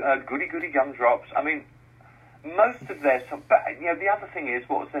bad. Goody Goody Gumdrops. I mean, most of their... But, the other thing is,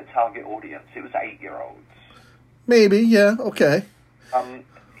 what was their target audience? It was 8-year-olds. Maybe, yeah, okay. And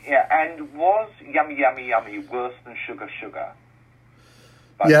was Yummy Yummy Yummy worse than Sugar Sugar?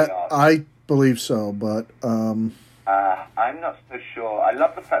 Yeah, I believe so, but... I'm not so sure. I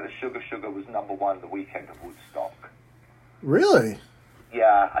love the fact that Sugar Sugar was #1 the weekend of Woodstock. Really?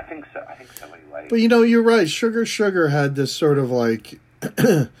 Yeah, I think so. Anyway. But you're right. Sugar Sugar had this sort of like...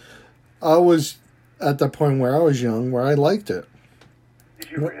 I was at the point where I was young where I liked it.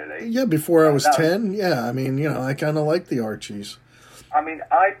 Did you really? Yeah, before I was 10. Yeah, I mean, I kind of liked the Archies. I mean,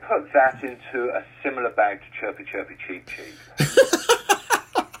 I put that into a similar bag to Chirpy Chirpy Cheep Cheep.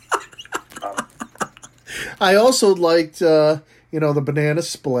 I also liked, the Banana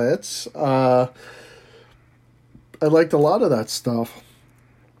Splits. I liked a lot of that stuff.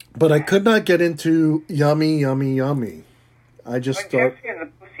 But I could not get into Yummy, Yummy, Yummy. I just thought... Josie and the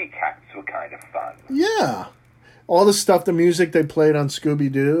Pussycats were kind of fun. Yeah. All the stuff, the music they played on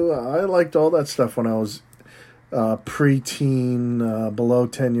Scooby-Doo, I liked all that stuff when I was preteen, below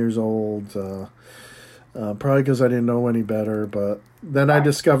 10 years old. Probably because I didn't know any better. But then I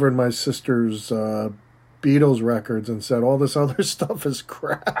discovered my sister's Beatles records and said, all this other stuff is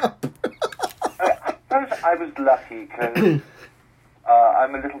crap. I was lucky because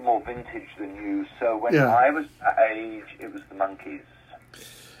I'm a little more vintage than you. So when I was that age, it was the Monkees.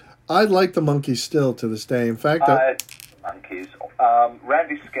 I like the Monkees still to this day. In fact, the Monkees.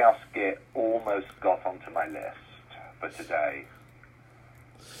 Randy Scousky almost got onto my list for today.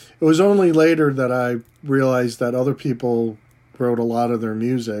 It was only later that I realized that other people wrote a lot of their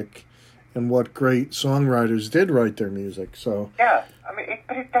music, and what great songwriters did write their music. So yeah, I mean,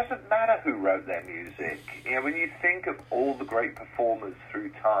 but it doesn't matter who wrote their music. When you think of all the great performers through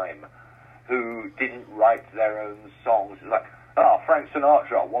time who didn't write their own songs, it's like, Frank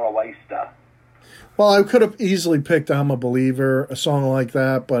Sinatra, what a waster. Well, I could have easily picked I'm a Believer, a song like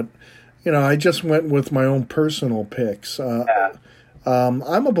that, but, I just went with my own personal picks. I'm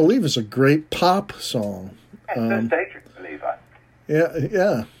a Believer is a great pop song. Yeah, so Daydream Believer.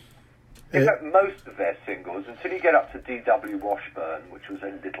 Yeah. In fact, most of their singles, until you get up to D.W. Washburn, which was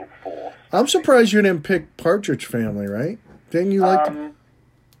a little forced. I'm surprised you didn't pick Partridge Family, right? Didn't you like them?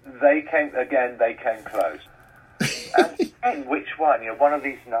 They came close. And which one? One of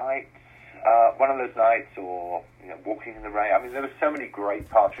these nights, one of those nights, or Walking in the Rain. I mean, there were so many great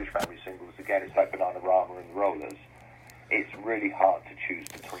Partridge Family singles. Again, it's like Bananarama and the Rollers. It's really hard to choose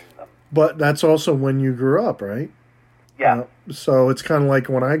between them. But that's also when you grew up, right? Yeah. So it's kind of like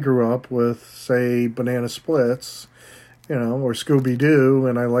when I grew up with, say, Banana Splits, or Scooby-Doo,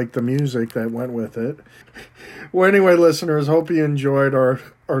 and I liked the music that went with it. Well, anyway, listeners, hope you enjoyed our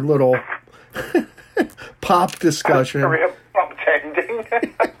little pop discussion. Pop tending.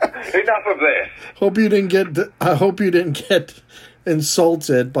 Enough of this. I hope you didn't get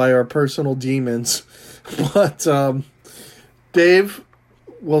insulted by our personal demons. But Dave,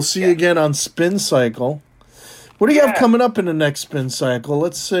 we'll see you again on Spin Cycle. What do you have coming up in the next Spin Cycle?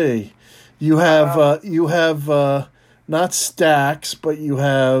 Let's see. You have not Stax, but you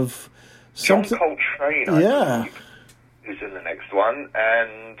have something. John Coltrane, I believe, is in the next one,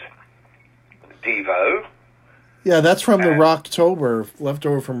 and Devo. Yeah, that's from the Rocktober,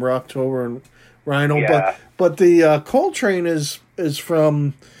 leftover from Rocktober and Rhino. Yeah. But the Coltrane is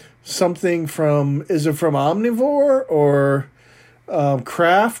from something from. Is it from Omnivore or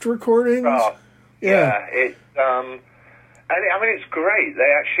Kraft Recordings? Oh, yeah. And I mean, it's great.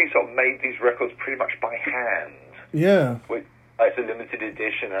 They actually sort of made these records pretty much by hand. Yeah. It's a limited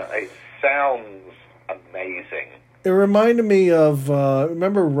edition. It sounds amazing. It reminded me of,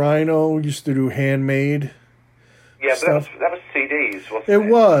 remember Rhino used to do handmade Yeah, stuff? But that was CDs, wasn't it? It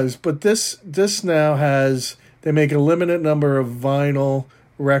was, but this now has, they make a limited number of vinyl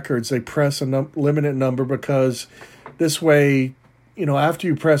records. They press a limited number because this way, after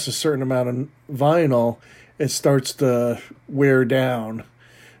you press a certain amount of vinyl, it starts to wear down.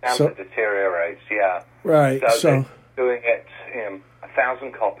 It deteriorates, yeah. Right. So they're doing it in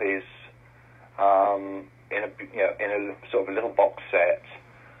 1,000 copies, in a sort of a little box set.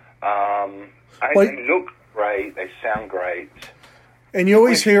 They look great. They sound great. And you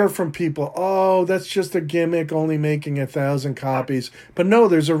always hear from people, oh, that's just a gimmick, only making 1,000 copies. But no,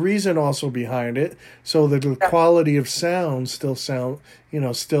 there's a reason also behind it, so that the quality of sound still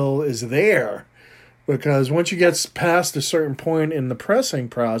is there. Because once you get past a certain point in the pressing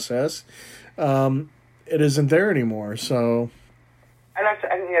process, it isn't there anymore. So, and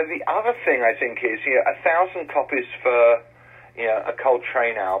the other thing I think is 1,000 copies for a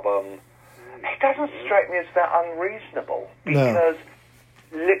Coltrane album. It doesn't strike me as that unreasonable because.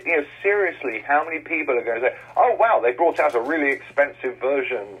 Seriously, how many people are going to say, oh, wow, they brought out a really expensive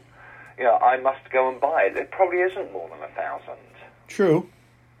version, I must go and buy it. There probably isn't more than 1,000. True.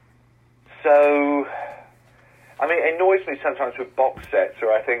 So, it annoys me sometimes with box sets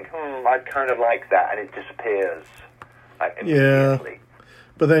where I think, I kind of like that, and it disappears. Immediately. Yeah.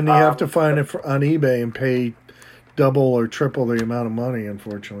 But then you have to find it on eBay and pay double or triple the amount of money,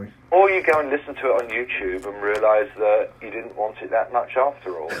 unfortunately. Or you go and listen to it on YouTube and realise that you didn't want it that much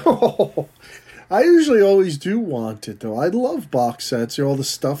after all. I usually always do want it, though. I love box sets, all the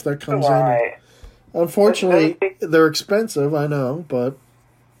stuff that comes in. Unfortunately, they're expensive, I know, but...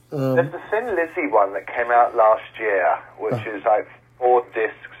 There's the Thin Lizzy one that came out last year, which is like 4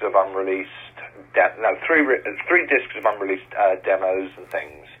 discs of unreleased... 3 discs of unreleased demos and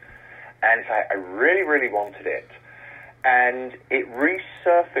things. And I really, really wanted it. And it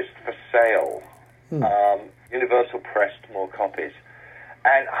resurfaced for sale. Universal pressed more copies.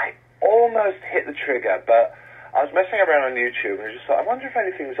 And I almost hit the trigger, but I was messing around on YouTube and I just thought, I wonder if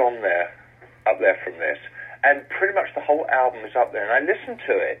anything's up there from this. And pretty much the whole album is up there. And I listened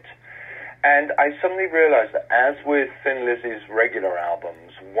to it, and I suddenly realized that as with Thin Lizzy's regular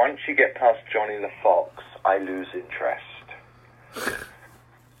albums, once you get past Johnny the Fox, I lose interest.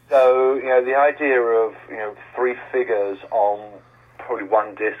 So, the idea of, 3 figures on probably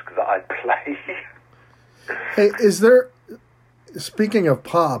 1 disc that I play. Hey, speaking of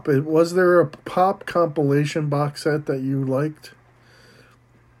pop, was there a pop compilation box set that you liked?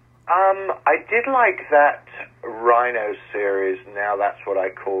 I did like that Rhino series, Now That's What I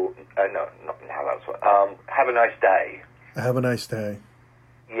Call... no, not Now That's What... Have a Nice Day. Have a Nice Day.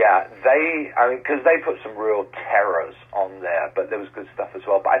 Yeah, because they put some real terrors on there, but there was good stuff as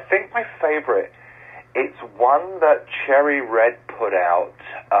well. But I think my favorite, it's one that Cherry Red put out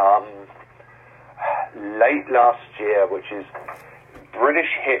late last year, which is British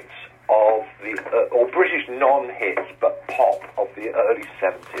hits of the, or British non-hits, but pop of the early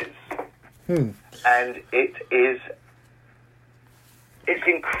 70s. And it's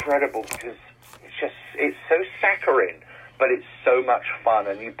incredible because it's so saccharine, but it's so much fun,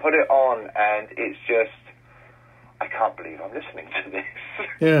 and you put it on, and it's just, I can't believe I'm listening to this.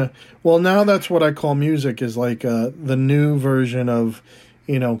 Yeah. Well, now that's what I call music, is like the new version of,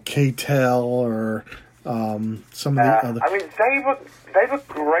 K-Tel or some of the other... they were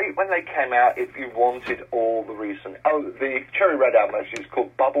great when they came out if you wanted all the recent... Oh, the Cherry Red album actually is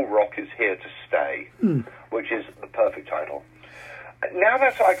called Bubble Rock is Here to Stay, which is the perfect title. Now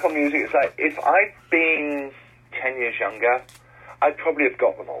that's what I call music. It's like, if I'd been 10 years younger, I'd probably have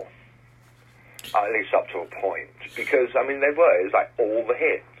got them all. At least up to a point. Because, they were. It was like all the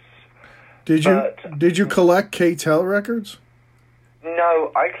hits. Did you collect K-Tel records?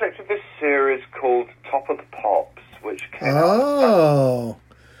 No, I collected this series called Top of the Pops, which came out. Oh.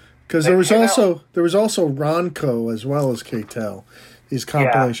 Because there was also Ronco as well as K-Tel. These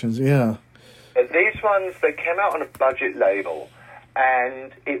compilations, yeah. These ones, they came out on a budget label.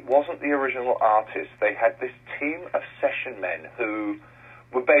 And it wasn't the original artist. They had this team of session men who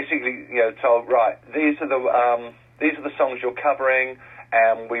were basically, told, right, these are the songs you're covering,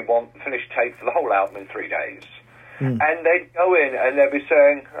 and we want the finished tape for the whole album in 3 days. And they'd go in and they'd be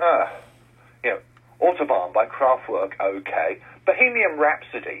saying, Autobahn by Kraftwerk, okay. Bohemian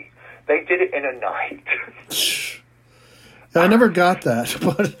Rhapsody, they did it in a night. I never got that,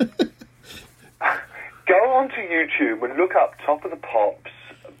 but... Go onto YouTube and look up Top of the Pops,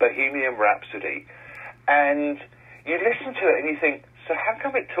 Bohemian Rhapsody, and you listen to it and you think, so how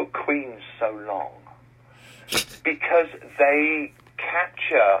come it took Queen so long? Because they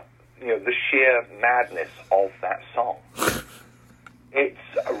capture, the sheer madness of that song. It's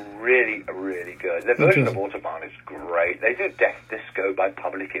really, really good. The version of Autobahn is great. They do Death Disco by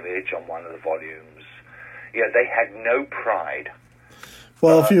Public Image on one of the volumes. They had no pride.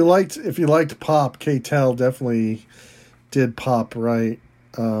 Well, if you liked pop, K-Tel definitely did pop right.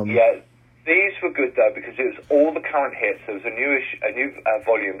 Yeah, these were good though because it was all the current hits. There was a new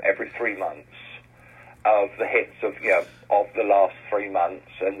volume every 3 months of the hits of the last 3 months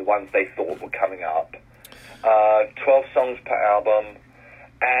and the ones they thought were coming up. 12 songs per album,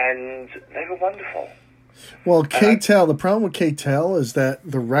 and they were wonderful. Well, K-Tel, the problem with K-Tel is that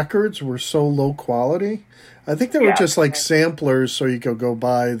the records were so low quality. I think they were just like samplers, so you could go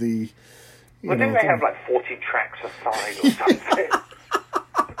buy the. Well, didn't they have like 40 tracks aside or something?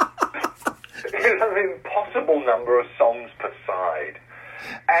 An impossible number of songs per side.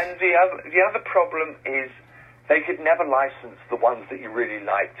 And the other problem is they could never license the ones that you really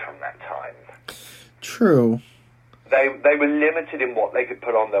liked from that time. True. They were limited in what they could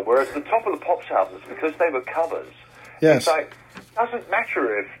put on there, whereas the Top of the Pops albums, because they were covers, it's like, it doesn't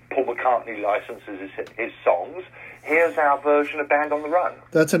matter if Paul McCartney licenses his songs. Here's our version of Band on the Run.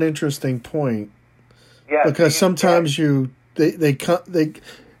 That's an interesting point. Yeah, because sometimes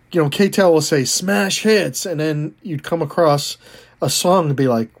K-Tel will say smash hits, and then you'd come across a song and be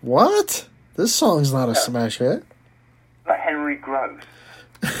like, what? This song's not a smash hit. Like Henry Gross.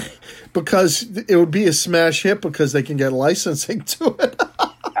 Because it would be a smash hit because they can get licensing to it.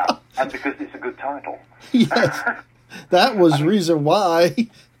 And because it's a good title. Yes. That was reason why.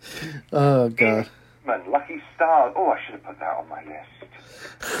 Oh, God. Lucky Stars. Oh, I should have put that on my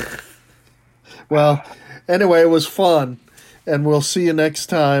list. Well, anyway, it was fun. And we'll see you next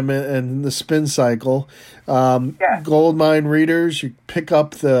time in the Spin Cycle. Goldmine readers, you pick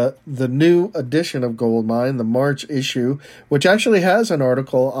up the new edition of Goldmine, the March issue, which actually has an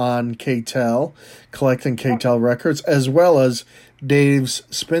article on K-Tel, collecting K-Tel records, as well as Dave's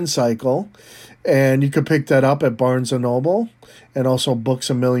Spin Cycle. And you could pick that up at Barnes & Noble and also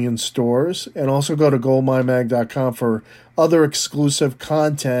Books A Million stores. And also go to goldminemag.com for other exclusive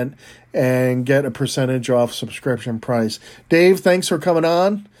content and get a percentage off subscription price. Dave, thanks for coming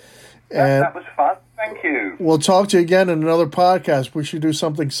on. And that was fun. Thank you. We'll talk to you again in another podcast. We should do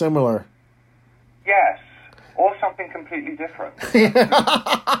something similar. Yes, or something completely different.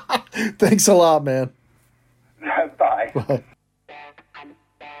 Thanks a lot, man. Bye. Bye.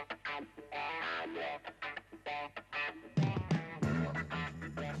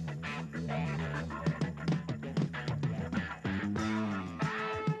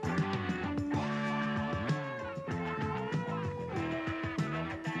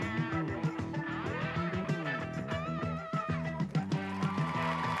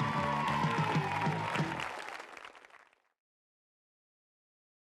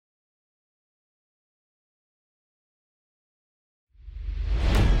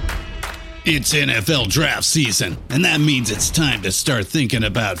 It's NFL draft season, and that means it's time to start thinking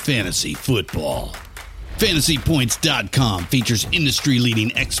about fantasy football. FantasyPoints.com features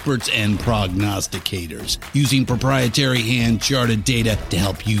industry-leading experts and prognosticators using proprietary hand-charted data to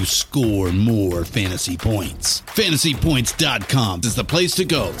help you score more fantasy points. FantasyPoints.com is the place to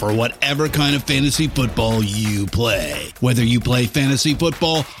go for whatever kind of fantasy football you play. Whether you play fantasy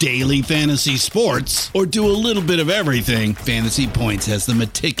football, daily fantasy sports, or do a little bit of everything, Fantasy Points has the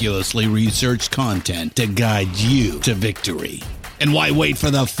meticulously researched content to guide you to victory. And why wait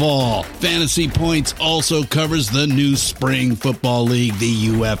for the fall? Fantasy Points also covers the new spring football league, the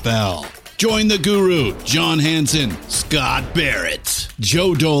UFL. Join the guru, John Hansen, Scott Barrett,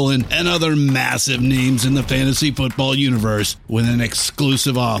 Joe Dolan, and other massive names in the fantasy football universe with an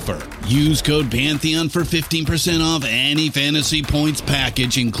exclusive offer. Use code Pantheon for 15% off any Fantasy Points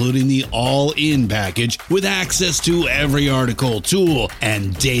package, including the all-in package, with access to every article, tool,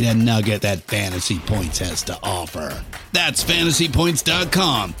 and data nugget that Fantasy Points has to offer. That's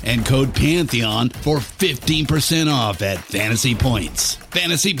FantasyPoints.com and code Pantheon for 15% off at Fantasy Points.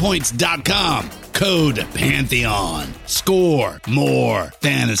 FantasyPoints.com, code Pantheon. Score more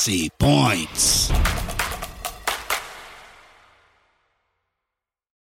fantasy points.